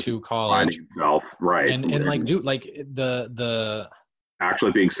gets into college, himself, and like dude, like the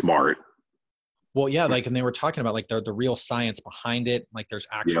actually being smart. Well, yeah, like, and they were talking about like the real science behind it. Like there's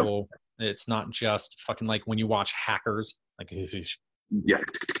actual It's not just fucking like when you watch Hackers, like yeah,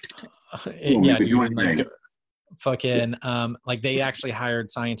 yeah, dude, like fucking like they actually hired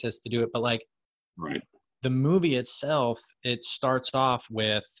scientists to do it, but like right. The movie itself, it starts off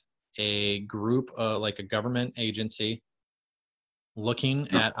with a group, like a government agency, looking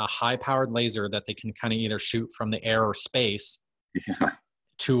at a high-powered laser that they can kind of either shoot from the air or space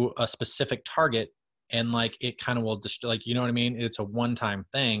to a specific target, and like it kind of will destroy, like, you know what I mean? It's a one-time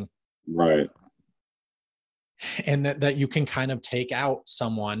thing, right? And that you can kind of take out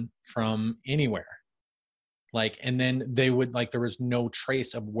someone from anywhere, like, and then they would like there was no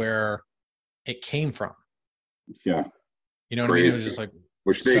trace of where it came from. Yeah. You know what I mean? It was just like,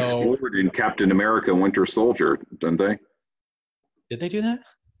 which they explored in Captain America: Winter Soldier, didn't they? Did they do that?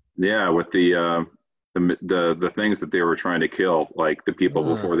 Yeah, with the things that they were trying to kill, like the people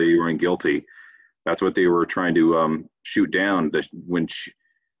before they were guilty. That's what they were trying to shoot down. When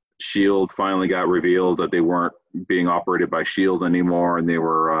Shield finally got revealed that they weren't being operated by Shield anymore, and they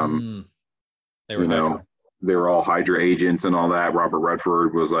were they were all Hydra agents and all that. Robert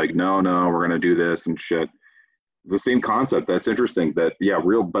Redford was like, no, we're gonna do this and shit. It's the same concept. That's interesting. That you're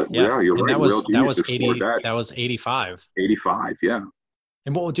right. That was 80. That was 85. 85, yeah.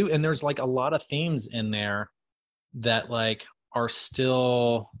 And what we'll do, and there's like a lot of themes in there that like are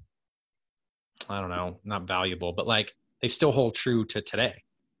still, I don't know, not valuable, but like they still hold true to today.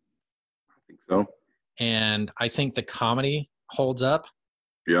 I think so. And I think the comedy holds up.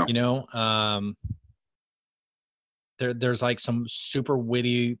 Yeah. You know, there's like some super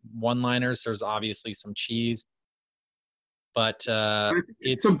witty one-liners. There's obviously some cheese. But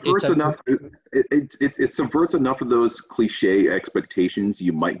it subverts enough of those cliche expectations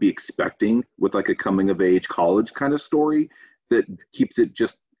you might be expecting with like a coming of age college kind of story that keeps it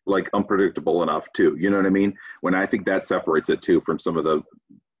just like unpredictable enough too. You know what I mean? When I think that separates it too from some of the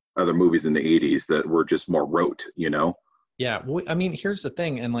other movies in the 80s that were just more rote, you know? Yeah. Well, I mean, here's the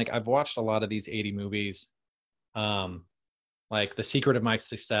thing. And like, I've watched a lot of these 80 movies, like The Secret of My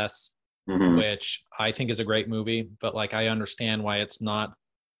Success, which I think is a great movie, but like I understand why it's not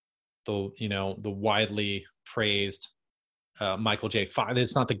the widely praised Michael J. Fox.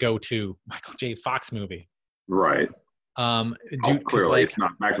 It's not the go-to Michael J. Fox movie, right? Dude, clearly like, it's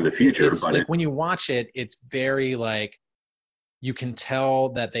not Back to the Future. It's but like when you watch it, it's very like you can tell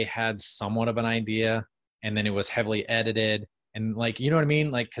that they had somewhat of an idea, and then it was heavily edited, and like you know what I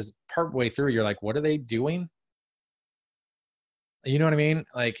mean, like because partway through you're like, what are they doing? You know what I mean?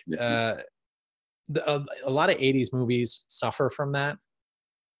 Like, a lot of 80s movies suffer from that,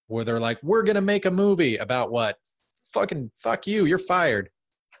 where they're like, we're going to make a movie about what? Fucking fuck you, you're fired.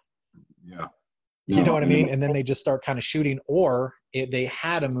 Yeah. You know what I mean? And then they just start kind of shooting, or they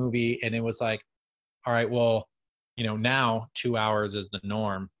had a movie and it was like, all right, well, you know, now 2 hours is the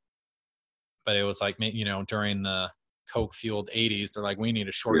norm. But it was like, you know, during the coke-fueled 80s, they're like, we need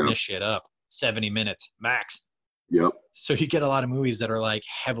to shorten this shit up. 70 minutes, max. Yep. So you get a lot of movies that are like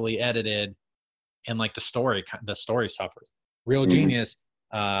heavily edited, and like the story suffers. Real Genius,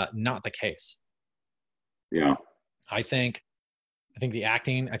 not the case. Yeah. I think the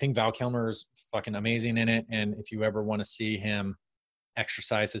acting, I think Val Kilmer is fucking amazing in it. And if you ever want to see him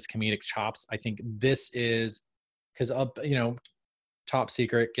exercise his comedic chops, I think this is, because you know, Top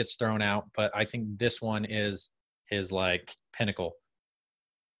Secret gets thrown out, but I think this one is his like pinnacle.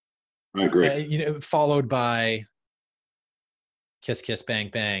 I agree. You know, followed by Kiss Kiss Bang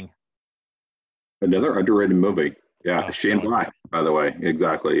Bang. Another underrated movie. Yeah, Shane Black, by the way.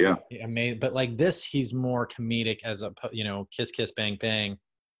 Exactly, yeah. Amazing. But like this, he's more comedic as a, you know, Kiss Kiss Bang Bang.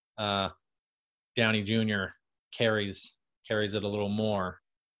 Downey Jr. carries it a little more.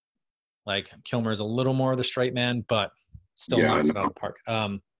 Like Kilmer's a little more of the straight man, but still knocks it out of the park.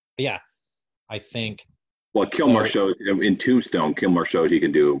 But yeah, I think. Well, Kilmer showed in Tombstone. Kilmer showed he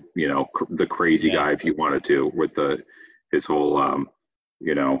can do, you know, the crazy guy if he wanted to, with his whole,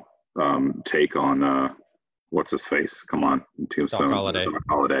 you know, take on what's his face? Come on, Tombstone. Doc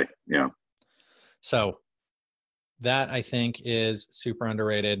Holliday. Yeah. So that I think is super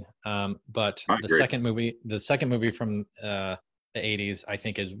underrated. But the second movie from the 80s, I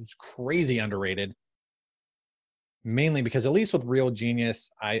think is crazy underrated. Mainly because at least with Real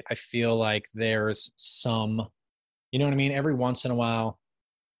Genius, I feel like there's some, you know what I mean? Every once in a while,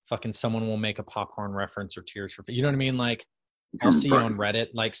 fucking someone will make a popcorn reference or Tears for, you know what I mean? Like I'll see on Reddit,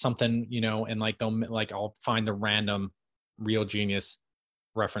 like something, you know, and like I'll find the random Real Genius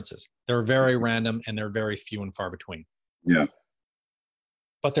references. They're very random and they're very few and far between. Yeah.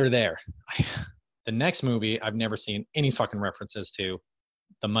 But they're there. The next movie, I've never seen any fucking references to,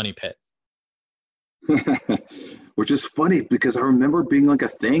 The Money Pit. which is funny because I remember being like a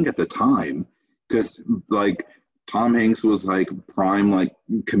thing at the time because like Tom Hanks was like prime like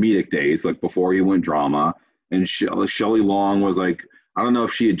comedic days, like before he went drama, and Shelley Long was like, I don't know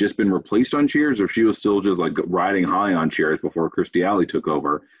if she had just been replaced on Cheers or if she was still just like riding high on Cheers before Kirstie Alley took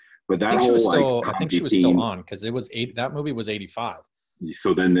over. But that whole I think she was still on because it was that movie was 85.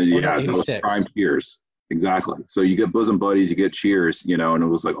 So then yeah, 86. That was prime Cheers. Exactly. So you get Bosom Buddies, you get Cheers, you know, and it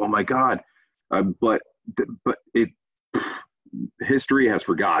was like, oh my God. But history has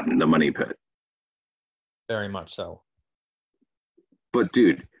forgotten the Money Pit. Very much so. But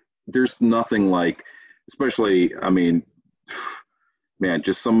dude, there's nothing like, especially, I mean, man,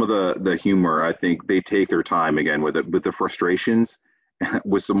 just some of the humor. I think they take their time again with it, with the frustrations,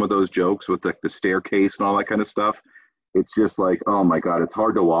 with some of those jokes, with the staircase and all that kind of stuff. It's just like, oh my God, it's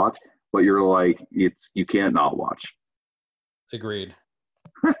hard to watch, but you're like, you can't not watch. Agreed.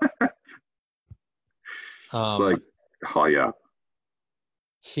 Like, oh yeah.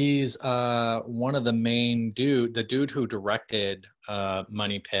 He's one of the main the dude who directed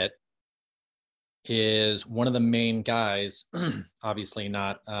Money Pit is one of the main guys, obviously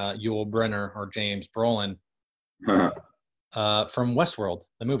not Yul Brynner or James Brolin, from Westworld,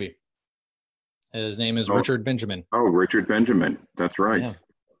 the movie. His name is Richard Benjamin. Oh, Richard Benjamin. That's right. Yeah.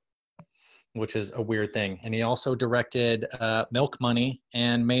 Which is a weird thing. And he also directed Milk Money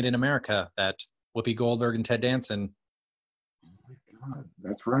and Made in America, that Whoopi Goldberg and Ted Danson. God,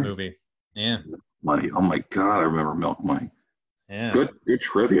 that's right. Movie. Yeah. Money. Oh my God, I remember Milk Money. Yeah. Good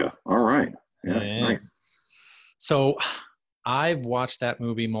trivia. All right. Yeah. Nice. So I've watched that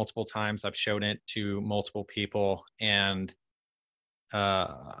movie multiple times. I've shown it to multiple people, and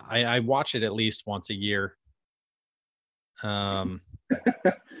I watch it at least once a year.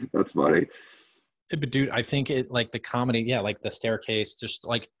 That's funny. But dude, I think it, like the comedy, yeah, like the staircase, just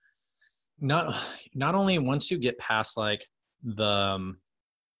like not only once you get past like the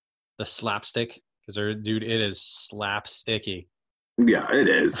slapstick, because dude, it is slapsticky. Yeah, it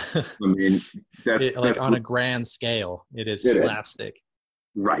is. I mean, that's on a grand scale, it is slapstick.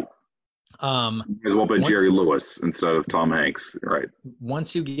 Right. As well, by Jerry Lewis instead of Tom Hanks. Right.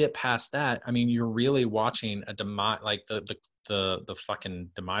 Once you get past that, I mean, you're really watching a demise, like the fucking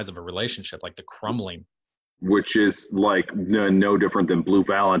demise of a relationship, like the crumbling. Which is like no different than Blue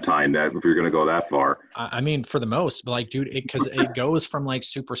Valentine. That if you're gonna go that far. I mean, for the most, but like, dude, because it goes from like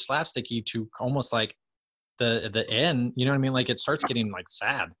super slapsticky to almost like the end. You know what I mean? Like it starts getting like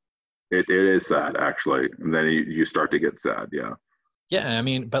sad. It is sad actually, and then you start to get sad. Yeah. Yeah, I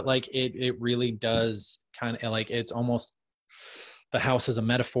mean, but like it really does kind of like, it's almost, the house is a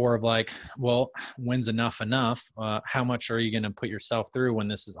metaphor of like, well, when's enough? How much are you going to put yourself through when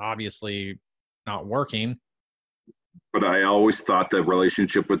this is obviously not working? But I always thought the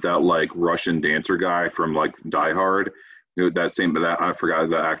relationship with that like Russian dancer guy from like Die Hard, that I forgot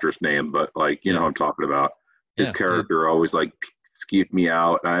the actor's name, but like, you know what I'm talking about. His character always like skeeved me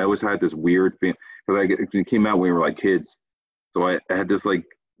out. And I always had this weird thing, because it came out when we were like kids. So I had this like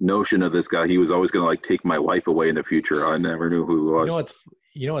notion of this guy. He was always going to like take my life away in the future. I never knew who he was.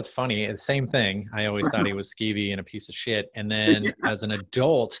 You know what's funny? The same thing. I always thought he was skeevy and a piece of shit. And then as an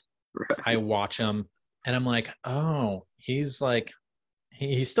adult, I watch him and I'm like, oh, he's like,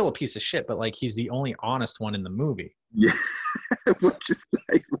 he's still a piece of shit, but like he's the only honest one in the movie. Yeah, which is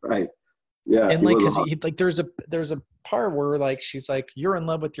like right. Yeah, and like, cause he like, there's a part where like she's like, you're in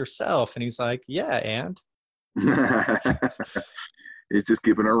love with yourself, and he's like, yeah, and. He's just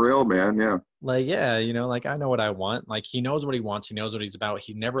keeping it real, man. Yeah. Like, yeah, you know, like I know what I want. Like he knows what he wants. He knows what he's about.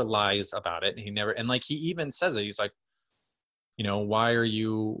 He never lies about it. And like he even says it. He's like, you know, why are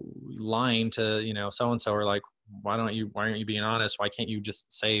you lying to, you know, so and so, or like, why aren't you being honest? Why can't you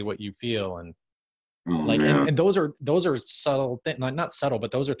just say what you feel? And and those are subtle things, not subtle,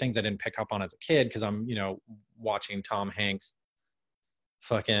 but those are things I didn't pick up on as a kid because I'm, you know, watching Tom Hanks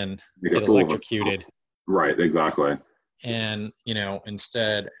fucking get electrocuted. Right, exactly. And, you know,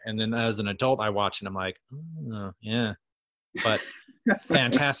 instead, and then as an adult, I watch and I'm like, oh, yeah. But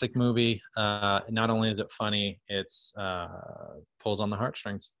fantastic movie. Not only is it funny, it's pulls on the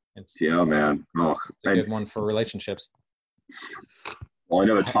heartstrings. Man. Oh, it's a good one for relationships. Well, I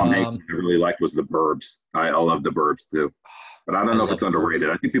know that Tom Hanks I really liked was The Burbs. I love The Burbs too. But I don't know if it's underrated.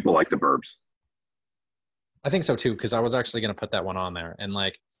 I think people like The Burbs. I think so too, because I was actually going to put that one on there. And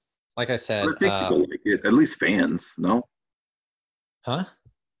like I said, I think people like it. At least fans, no? Huh?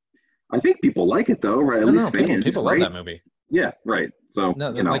 I think people like it though, right? At least fans. People love that movie. Yeah, right. So no,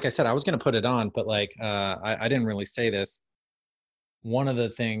 like I said, I was going to put it on, but like I didn't really say this. One of the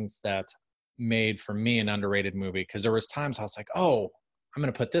things that made for me an underrated movie, because there was times I was like, oh, I'm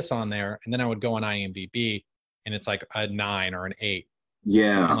going to put this on there, and then I would go on IMDb and it's like a 9 or an 8.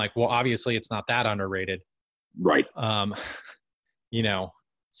 Yeah. I'm like, well, obviously it's not that underrated. Right. You know,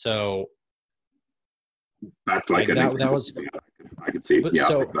 so that's like that was, I could see. But yeah.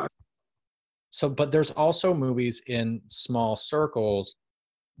 But there's also movies in small circles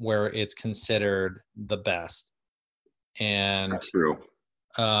where it's considered the best. And that's true.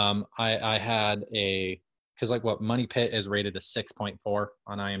 I had because like what Money Pit is rated a 6.4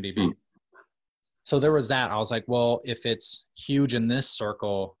 on IMDb. So there was that. I was like, well, if it's huge in this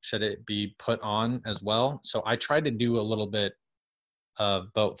circle, should it be put on as well? So I tried to do a little bit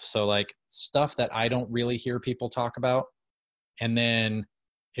of both. So like stuff that I don't really hear people talk about, and then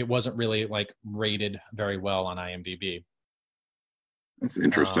it wasn't really like rated very well on IMDb. That's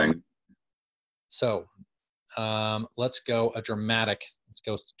interesting. So let's go dramatic. Let's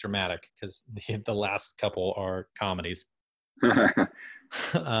go dramatic because the last couple are comedies.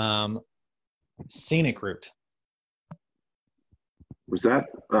 Scenic Route. Was that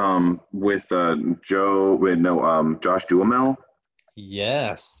with Josh Duhamel?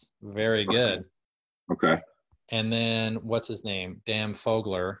 Yes, very good. Okay. And then what's his name? Dan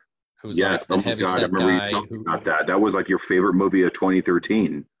Fogler, who's like the heavyset guy. That was like your favorite movie of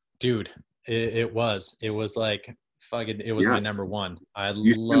 2013. Dude, it was like fucking. It was my number one.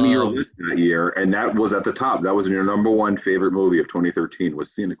 You sent me your list that year, and that was at the top. That was your number one favorite movie of 2013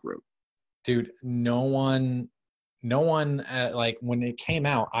 was Scenic Route. Dude, no one like when it came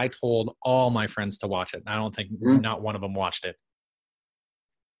out, I told all my friends to watch it. I don't think not one of them watched it.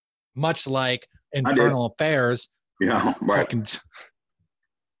 Much like Infernal Affairs. Yeah, right.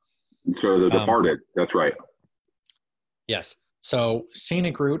 So The Departed, that's right. Yes. So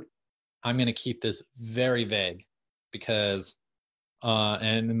Scenic Route, I'm going to keep this very vague because,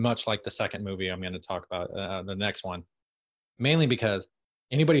 and much like the second movie I'm going to talk about, the next one, mainly because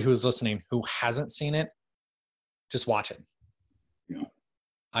anybody who's listening who hasn't seen it, just watch it. Yeah.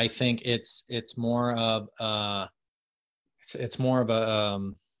 I think it's more of it's more of a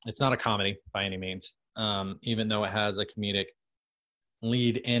it's not a comedy by any means. Even though it has a comedic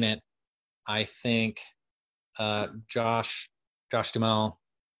lead in it, I think Josh Duhamel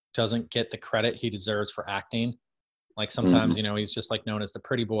doesn't get the credit he deserves for acting. Like sometimes, you know, he's just like known as the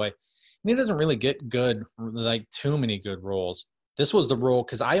pretty boy, and he doesn't really get too many good roles. This was the role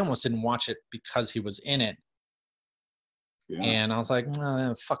because I almost didn't watch it because he was in it. Yeah. And I was like,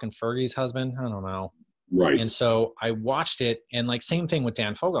 fucking Fergie's husband. I don't know. Right. And so I watched it, and like same thing with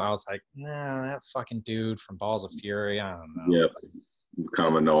Dan Fogler. I was like, nah, that fucking dude from Balls of Fury. I don't know. Yeah. Kind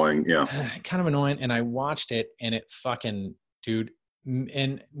of annoying. Yeah. Kind of annoying. And I watched it, and it fucking, dude.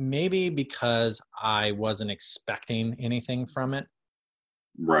 And maybe because I wasn't expecting anything from it.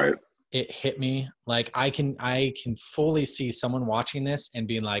 Right. It hit me. Like I can fully see someone watching this and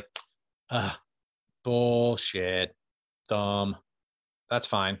being like, bullshit, dumb. That's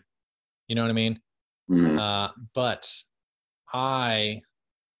fine. You know what I mean? But I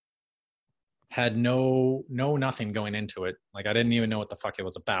had nothing going into it. Like I didn't even know what the fuck it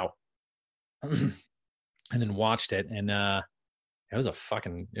was about. And then watched it, and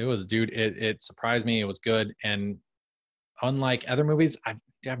it surprised me. It was good. And unlike other movies, I've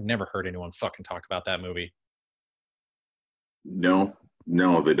never heard anyone fucking talk about that movie. No,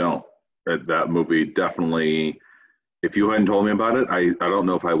 they don't. That movie definitely, if you hadn't told me about it, I don't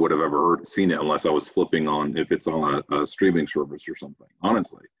know if I would have ever seen it unless I was flipping on, if it's on a streaming service or something,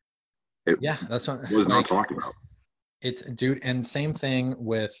 honestly. That's what was not talking about. It's, dude, and same thing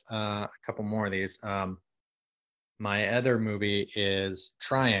with a couple more of these. My other movie is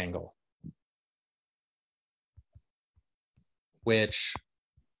Triangle, which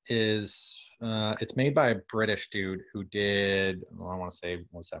is it's made by a British dude who did, I want to say,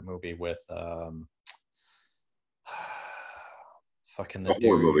 what's that movie with fucking the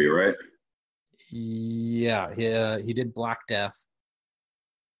horror movie, right? Yeah, he did Black Death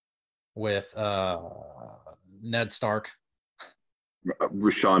with Ned Stark.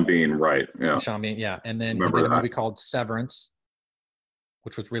 With Sean Bean, right? Yeah. Sean Bean, yeah. And then he did a movie called Severance,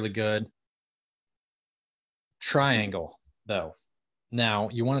 which was really good. Triangle, though. Now,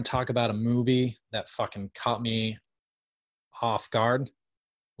 you want to talk about a movie that fucking caught me off guard?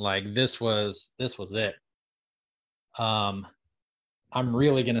 Like this was it. I'm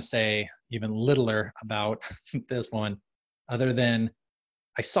really gonna say even littler about this one, other than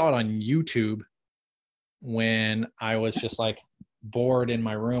I saw it on YouTube when I was just like bored in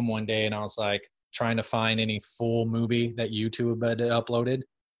my room one day, and I was like trying to find any full movie that YouTube had uploaded.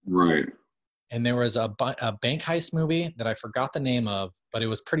 Right. And there was a bank heist movie that I forgot the name of, but it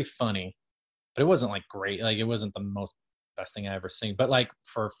was pretty funny. But it wasn't like great. Like it wasn't the best thing I ever seen. But like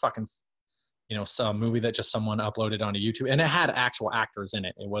for fucking, some movie that just someone uploaded onto YouTube, and it had actual actors in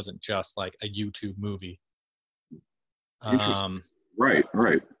it. It wasn't just like a YouTube movie. Right.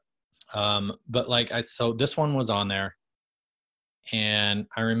 But like so this one was on there, and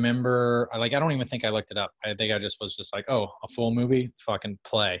I remember, I don't even think I looked it up. I think I was just like, oh, a full movie, fucking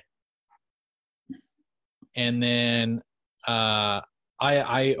play. And then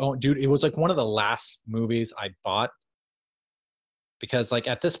dude, it was like one of the last movies I bought, because like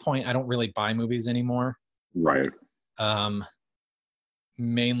at this point I don't really buy movies anymore. Right.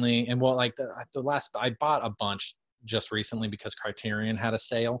 Mainly, and well, like the last, I bought a bunch just recently because Criterion had a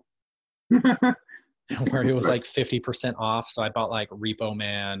sale where it was like 50% off. So I bought like Repo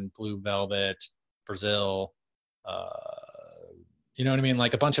Man, Blue Velvet, Brazil, you know what I mean?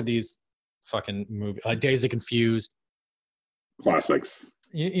 Like a bunch of these fucking movies, Days of Confused. Classics.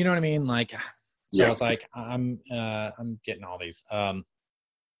 You know what I mean? Like, so I was like, I'm getting all these. I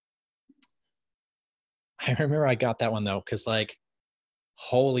remember I got that one though, because like,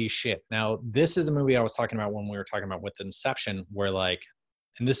 holy shit. Now, this is a movie I was talking about when we were talking about with Inception, where like,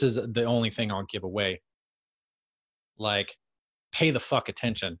 and this is the only thing I'll give away, like, pay the fuck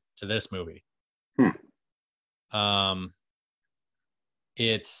attention to this movie.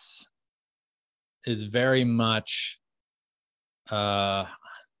 It's very much I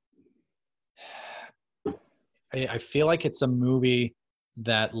feel like it's a movie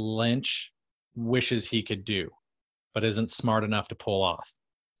that Lynch wishes he could do, but isn't smart enough to pull off.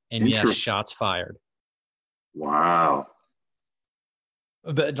 And yes, shots fired. Wow.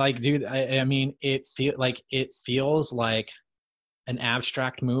 But like, dude, I mean, it feels like an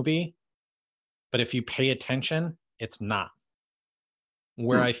abstract movie, but if you pay attention, it's not.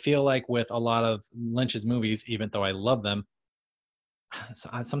 Where I feel like with a lot of Lynch's movies, even though I love them,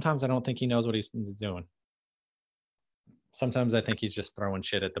 sometimes I don't think he knows what he's doing. Sometimes I think he's just throwing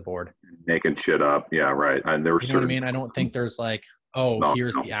shit at the board. Making shit up. Yeah, right. And there were, you know what I mean? I don't think there's like,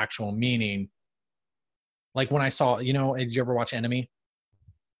 here's the actual meaning. Like when I saw, did you ever watch Enemy?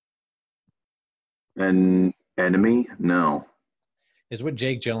 Enemy? No. Is with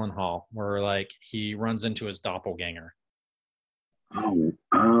Jake Gyllenhaal, where like he runs into his doppelganger. Oh.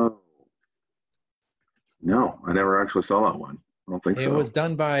 No, I never actually saw that one. I don't think so. It was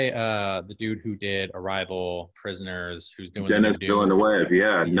done by the dude who did Arrival, Prisoners, who's doing Dennis Villeneuve.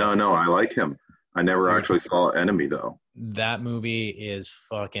 Yeah, yes. No, I like him. I never actually saw Enemy though. That movie is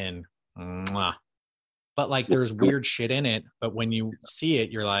fucking mwah. But like there's weird shit in it, but when you see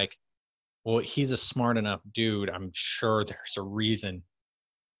it, you're like, well, he's a smart enough dude. I'm sure there's a reason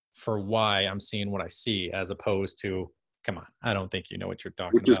for why I'm seeing what I see, as opposed to, come on, I don't think you know what you're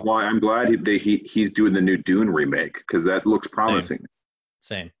talking about. Which is why I'm glad he's doing the new Dune remake, because that looks promising.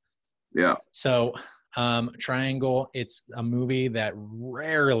 Same. Yeah. So, Triangle, it's a movie that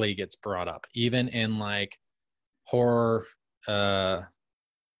rarely gets brought up, even in like horror.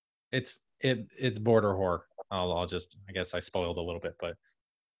 It's border horror. I guess I spoiled a little bit, but.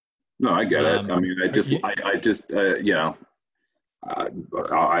 No, I get it. I mean,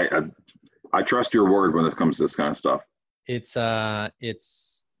 I trust your word when it comes to this kind of stuff. It's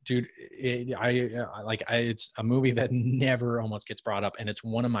dude, it's a movie that never almost gets brought up, and it's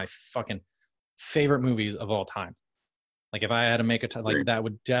one of my fucking favorite movies of all time. Like if I had to make that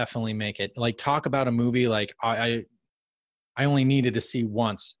would definitely make it. Like talk about a movie like I only needed to see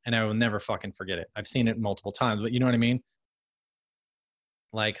once, and I will never fucking forget it. I've seen it multiple times, but you know what I mean?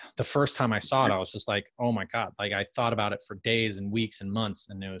 Like the first time I saw it, I was just like, oh my God. Like I thought about it for days and weeks and months,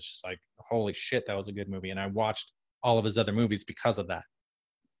 and it was just like, holy shit, that was a good movie. And I watched all of his other movies because of that.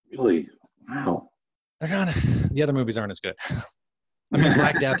 Really? Wow. The other movies aren't as good. I mean,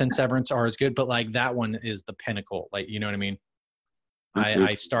 Black Death and Severance are as good, but like that one is the pinnacle. Like, you know what I mean?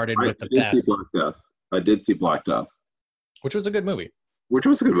 I started with the best. I did see Black Death. Which was a good movie. It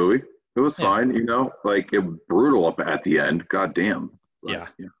was fine, like it brutal up at the end. God damn.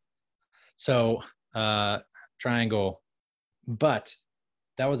 But, yeah. So, Triangle, but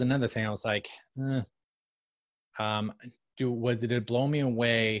that was another thing. I was like, did it blow me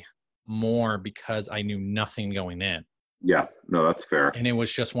away more because I knew nothing going in? Yeah, no, that's fair. And it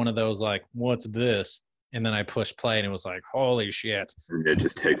was just one of those like, what's this? And then I pushed play, and it was like, holy shit! It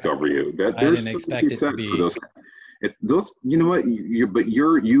just takes over you. I didn't expect it to be. Those, you know what?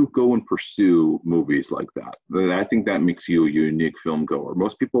 You go and pursue movies like that. I think that makes you a unique film goer.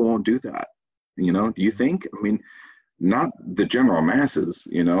 Most people won't do that. Do you think? I mean, not the general masses.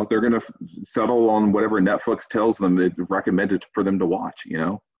 They're gonna settle on whatever Netflix tells them it's recommended for them to watch.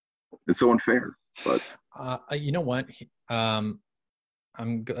 It's so unfair. But you know what?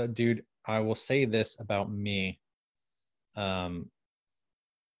 Dude. I will say this about me. And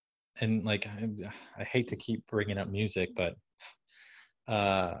and like I hate to keep bringing up music, but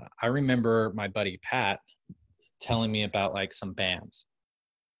I remember my buddy Pat telling me about like some bands,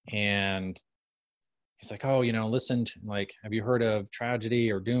 and he's like, oh, listen to, like, have you heard of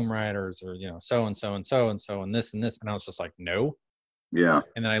Tragedy or Doom Riders or so and so and so and so and this and this? And I was just like, no. Yeah.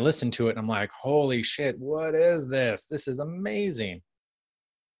 And then I listened to it and I'm like, holy shit, what is this? This is amazing.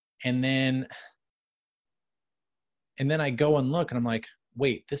 And then I go and look and I'm like,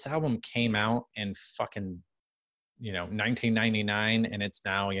 wait, this album came out in fucking 1999 and it's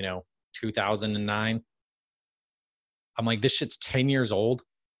now 2009. I'm like, this shit's 10 years old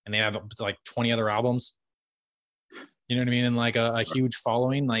and they have like 20 other albums, you know what I mean, and like a huge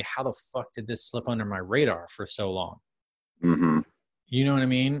following. Like, how the fuck did this slip under my radar for so long? Mm-hmm. You know what I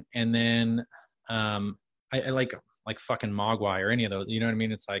mean? And then I like fucking Mogwai or any of those, you know what I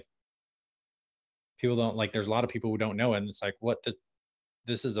mean? It's like people don't like, there's a lot of people who don't know it, and it's like, what,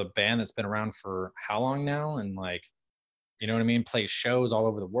 this is a band that's been around for how long now? And like, you know what I mean? Plays shows all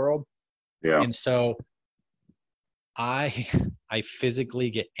over the world. Yeah. And so I physically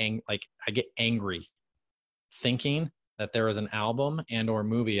get I get angry thinking that there is an album and or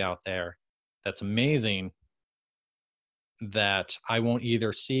movie out there that's amazing that I won't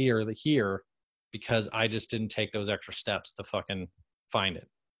either see or hear because I just didn't take those extra steps to fucking find it.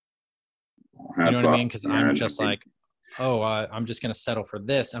 You know what I mean? Because I'm just like, oh, I'm just going to settle for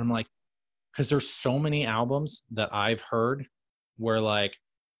this. And I'm like, because there's so many albums that I've heard where, like,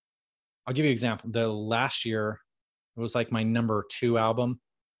 I'll give you an example. The last year, it was like my number 2 album.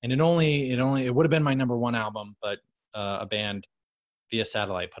 And it would have been my number 1 album, but a band Via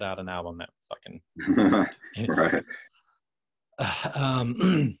Satellite put out an album that fucking. Right.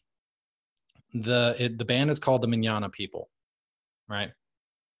 The band is called the Manana People, right?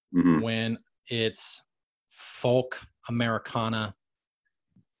 Mm-hmm. When it's folk Americana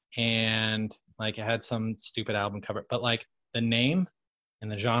and like it had some stupid album cover, but like the name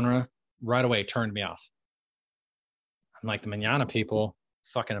and the genre right away turned me off. I'm like, the Manana People,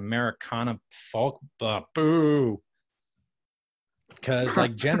 fucking Americana folk, boo. Because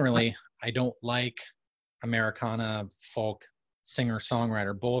like generally I don't like Americana folk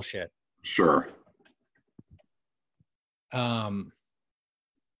singer-songwriter bullshit. Sure.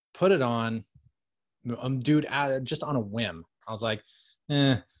 Put it on, dude, just on a whim. I was like,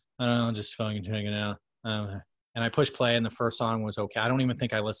 I don't know, just fucking check it out. And I pushed play, and the first song was okay. I don't even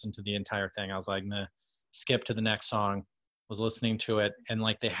think I listened to the entire thing. I was like, meh. Skip to the next song. Was listening to it, and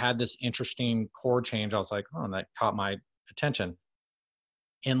like they had this interesting chord change. I was like, oh, and that caught my attention.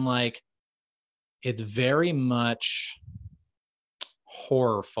 And like, it's very much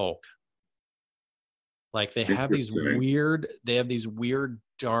horror folk. Like they have these weird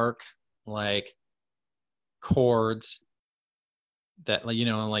dark like chords that, you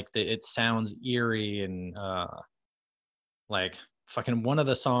know, like it sounds eerie and like fucking one of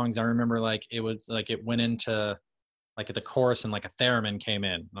the songs I remember, like it was like it went into like at the chorus and like a theremin came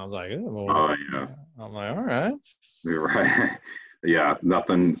in and I was like, oh yeah. I'm like, all right. You're right. Yeah,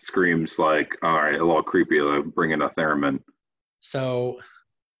 nothing screams like, all right, a little creepy, like bring in a theremin. So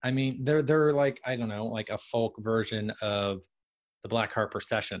I mean, they're like, I don't know, like a folk version of the Black Heart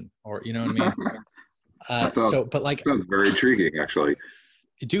Procession, or you know what I mean? But like, sounds very intriguing, actually.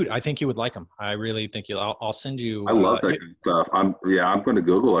 Dude, I think you would like them. I really think I'll send you. I love that kind of stuff. I'm going to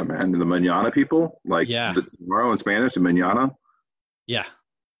Google it, man. The Manana People, like the tomorrow in Spanish, the Manana. Yeah.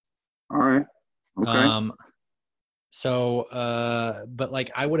 All right. Okay. But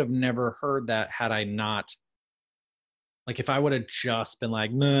like, I would have never heard that had I not. Like if I would have just been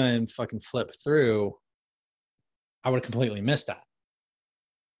like, nah, and fucking flip through, I would have completely missed that.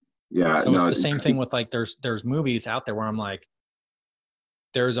 Yeah. So it's the same thing with like, there's movies out there where I'm like,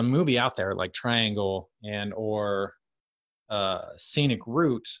 there's a movie out there like Triangle or Scenic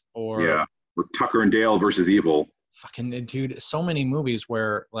Route or Tucker and Dale versus Evil. Fucking dude, so many movies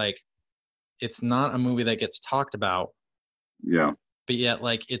where like it's not a movie that gets talked about. Yeah. But yet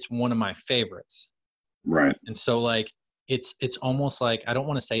like it's one of my favorites. Right. And so like it's almost like, I don't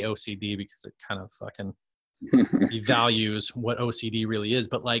want to say OCD because it kind of fucking devalues what OCD really is,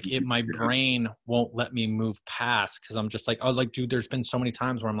 but like my brain won't let me move past because I'm just like, oh, like, dude, there's been so many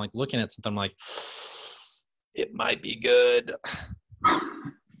times where I'm like looking at something, I'm like, it might be good.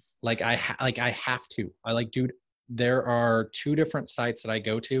 Like I have to. I like, dude, there are 2 different sites that I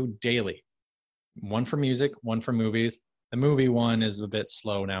go to daily. One for music, one for movies. The movie one is a bit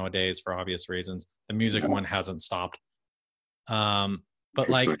slow nowadays for obvious reasons. The music one hasn't stopped. But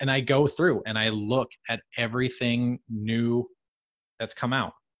like, and I go through and I look at everything new that's come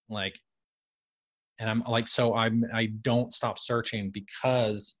out, like, and I'm like, so I don't stop searching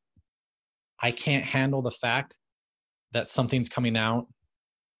because I can't handle the fact that something's coming out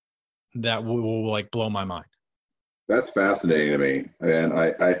that will like blow my mind. That's fascinating to me. And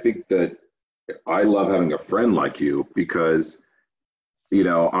I think that I love having a friend like you because,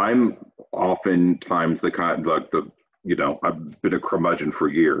 I'm oftentimes the kind like I've been a curmudgeon for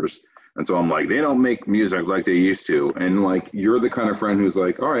years. And so I'm like, they don't make music like they used to. And like, you're the kind of friend who's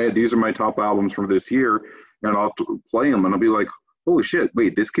like, all right, these are my top albums from this year. And I'll play them and I'll be like, holy shit,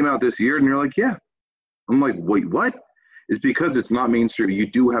 wait, this came out this year? And you're like, yeah. I'm like, wait, what? It's because it's not mainstream. You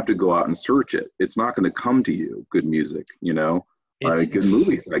do have to go out and search it. It's not going to come to you. Good music, good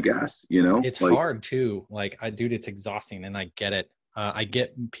movies, I guess, It's like, hard too. Like, dude, it's exhausting, and I get it. I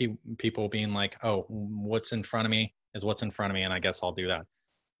get people being like, oh, what's in front of me is what's in front of me, and I guess I'll do that.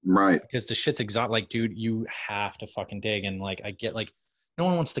 Right. Because the shit's exhausting. Like, dude, you have to fucking dig. And like, I get like, no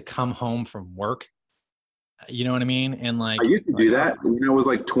one wants to come home from work. You know what I mean? And like, I used to do that when I was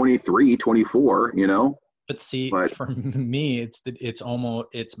like 23, 24, But see, for me,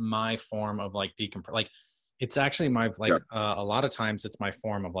 it's my form of like decompress. Like, it's actually my a lot of times it's my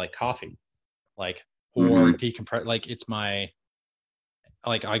form of like coffee, like or decompress. Like it's my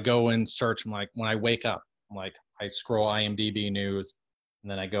like I go and search. I'm like when I wake up, I'm like I scroll IMDb news,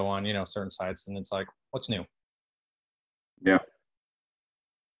 and then I go on certain sites, and it's like what's new. Yeah.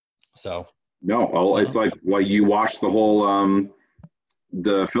 So. No, it's like you watched the whole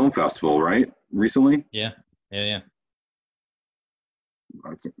the film festival, right? Recently? Yeah.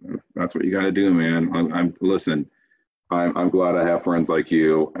 That's what you got to do, man. Listen. I'm glad I have friends like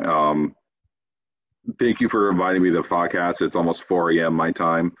you. Thank you for inviting me to the podcast. It's almost 4 a.m. my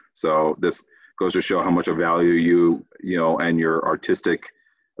time, so this goes to show how much I value you, and your artistic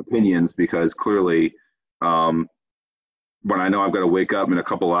opinions. Because clearly, when I know I've got to wake up in a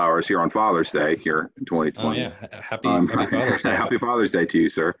couple hours here on Father's Day here in 2020. Oh yeah, happy Father's Day. Happy Father's Day to you,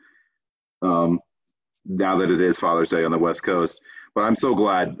 sir. Now that it is Father's Day on the West Coast, but I'm so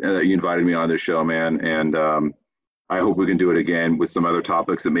glad that you invited me on this show, man. And I hope we can do it again with some other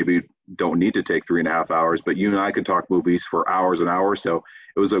topics that maybe don't need to take 3.5 hours, but you and I could talk movies for hours and hours. So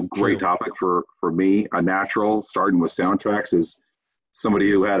it was a great topic for me, a natural, starting with soundtracks. Is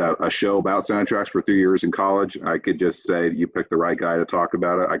somebody who had a show about soundtracks for 3 years in college. I could just say you picked the right guy to talk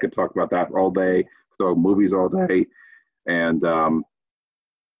about it. I could talk about that all day, throw movies all day. And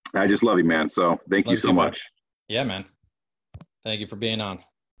I just love you, man. So thank you so much. Yeah, man. Thank you for being on.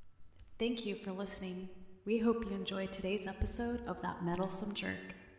 Thank you for listening. We hope you enjoyed today's episode of That Meddlesome Jerk.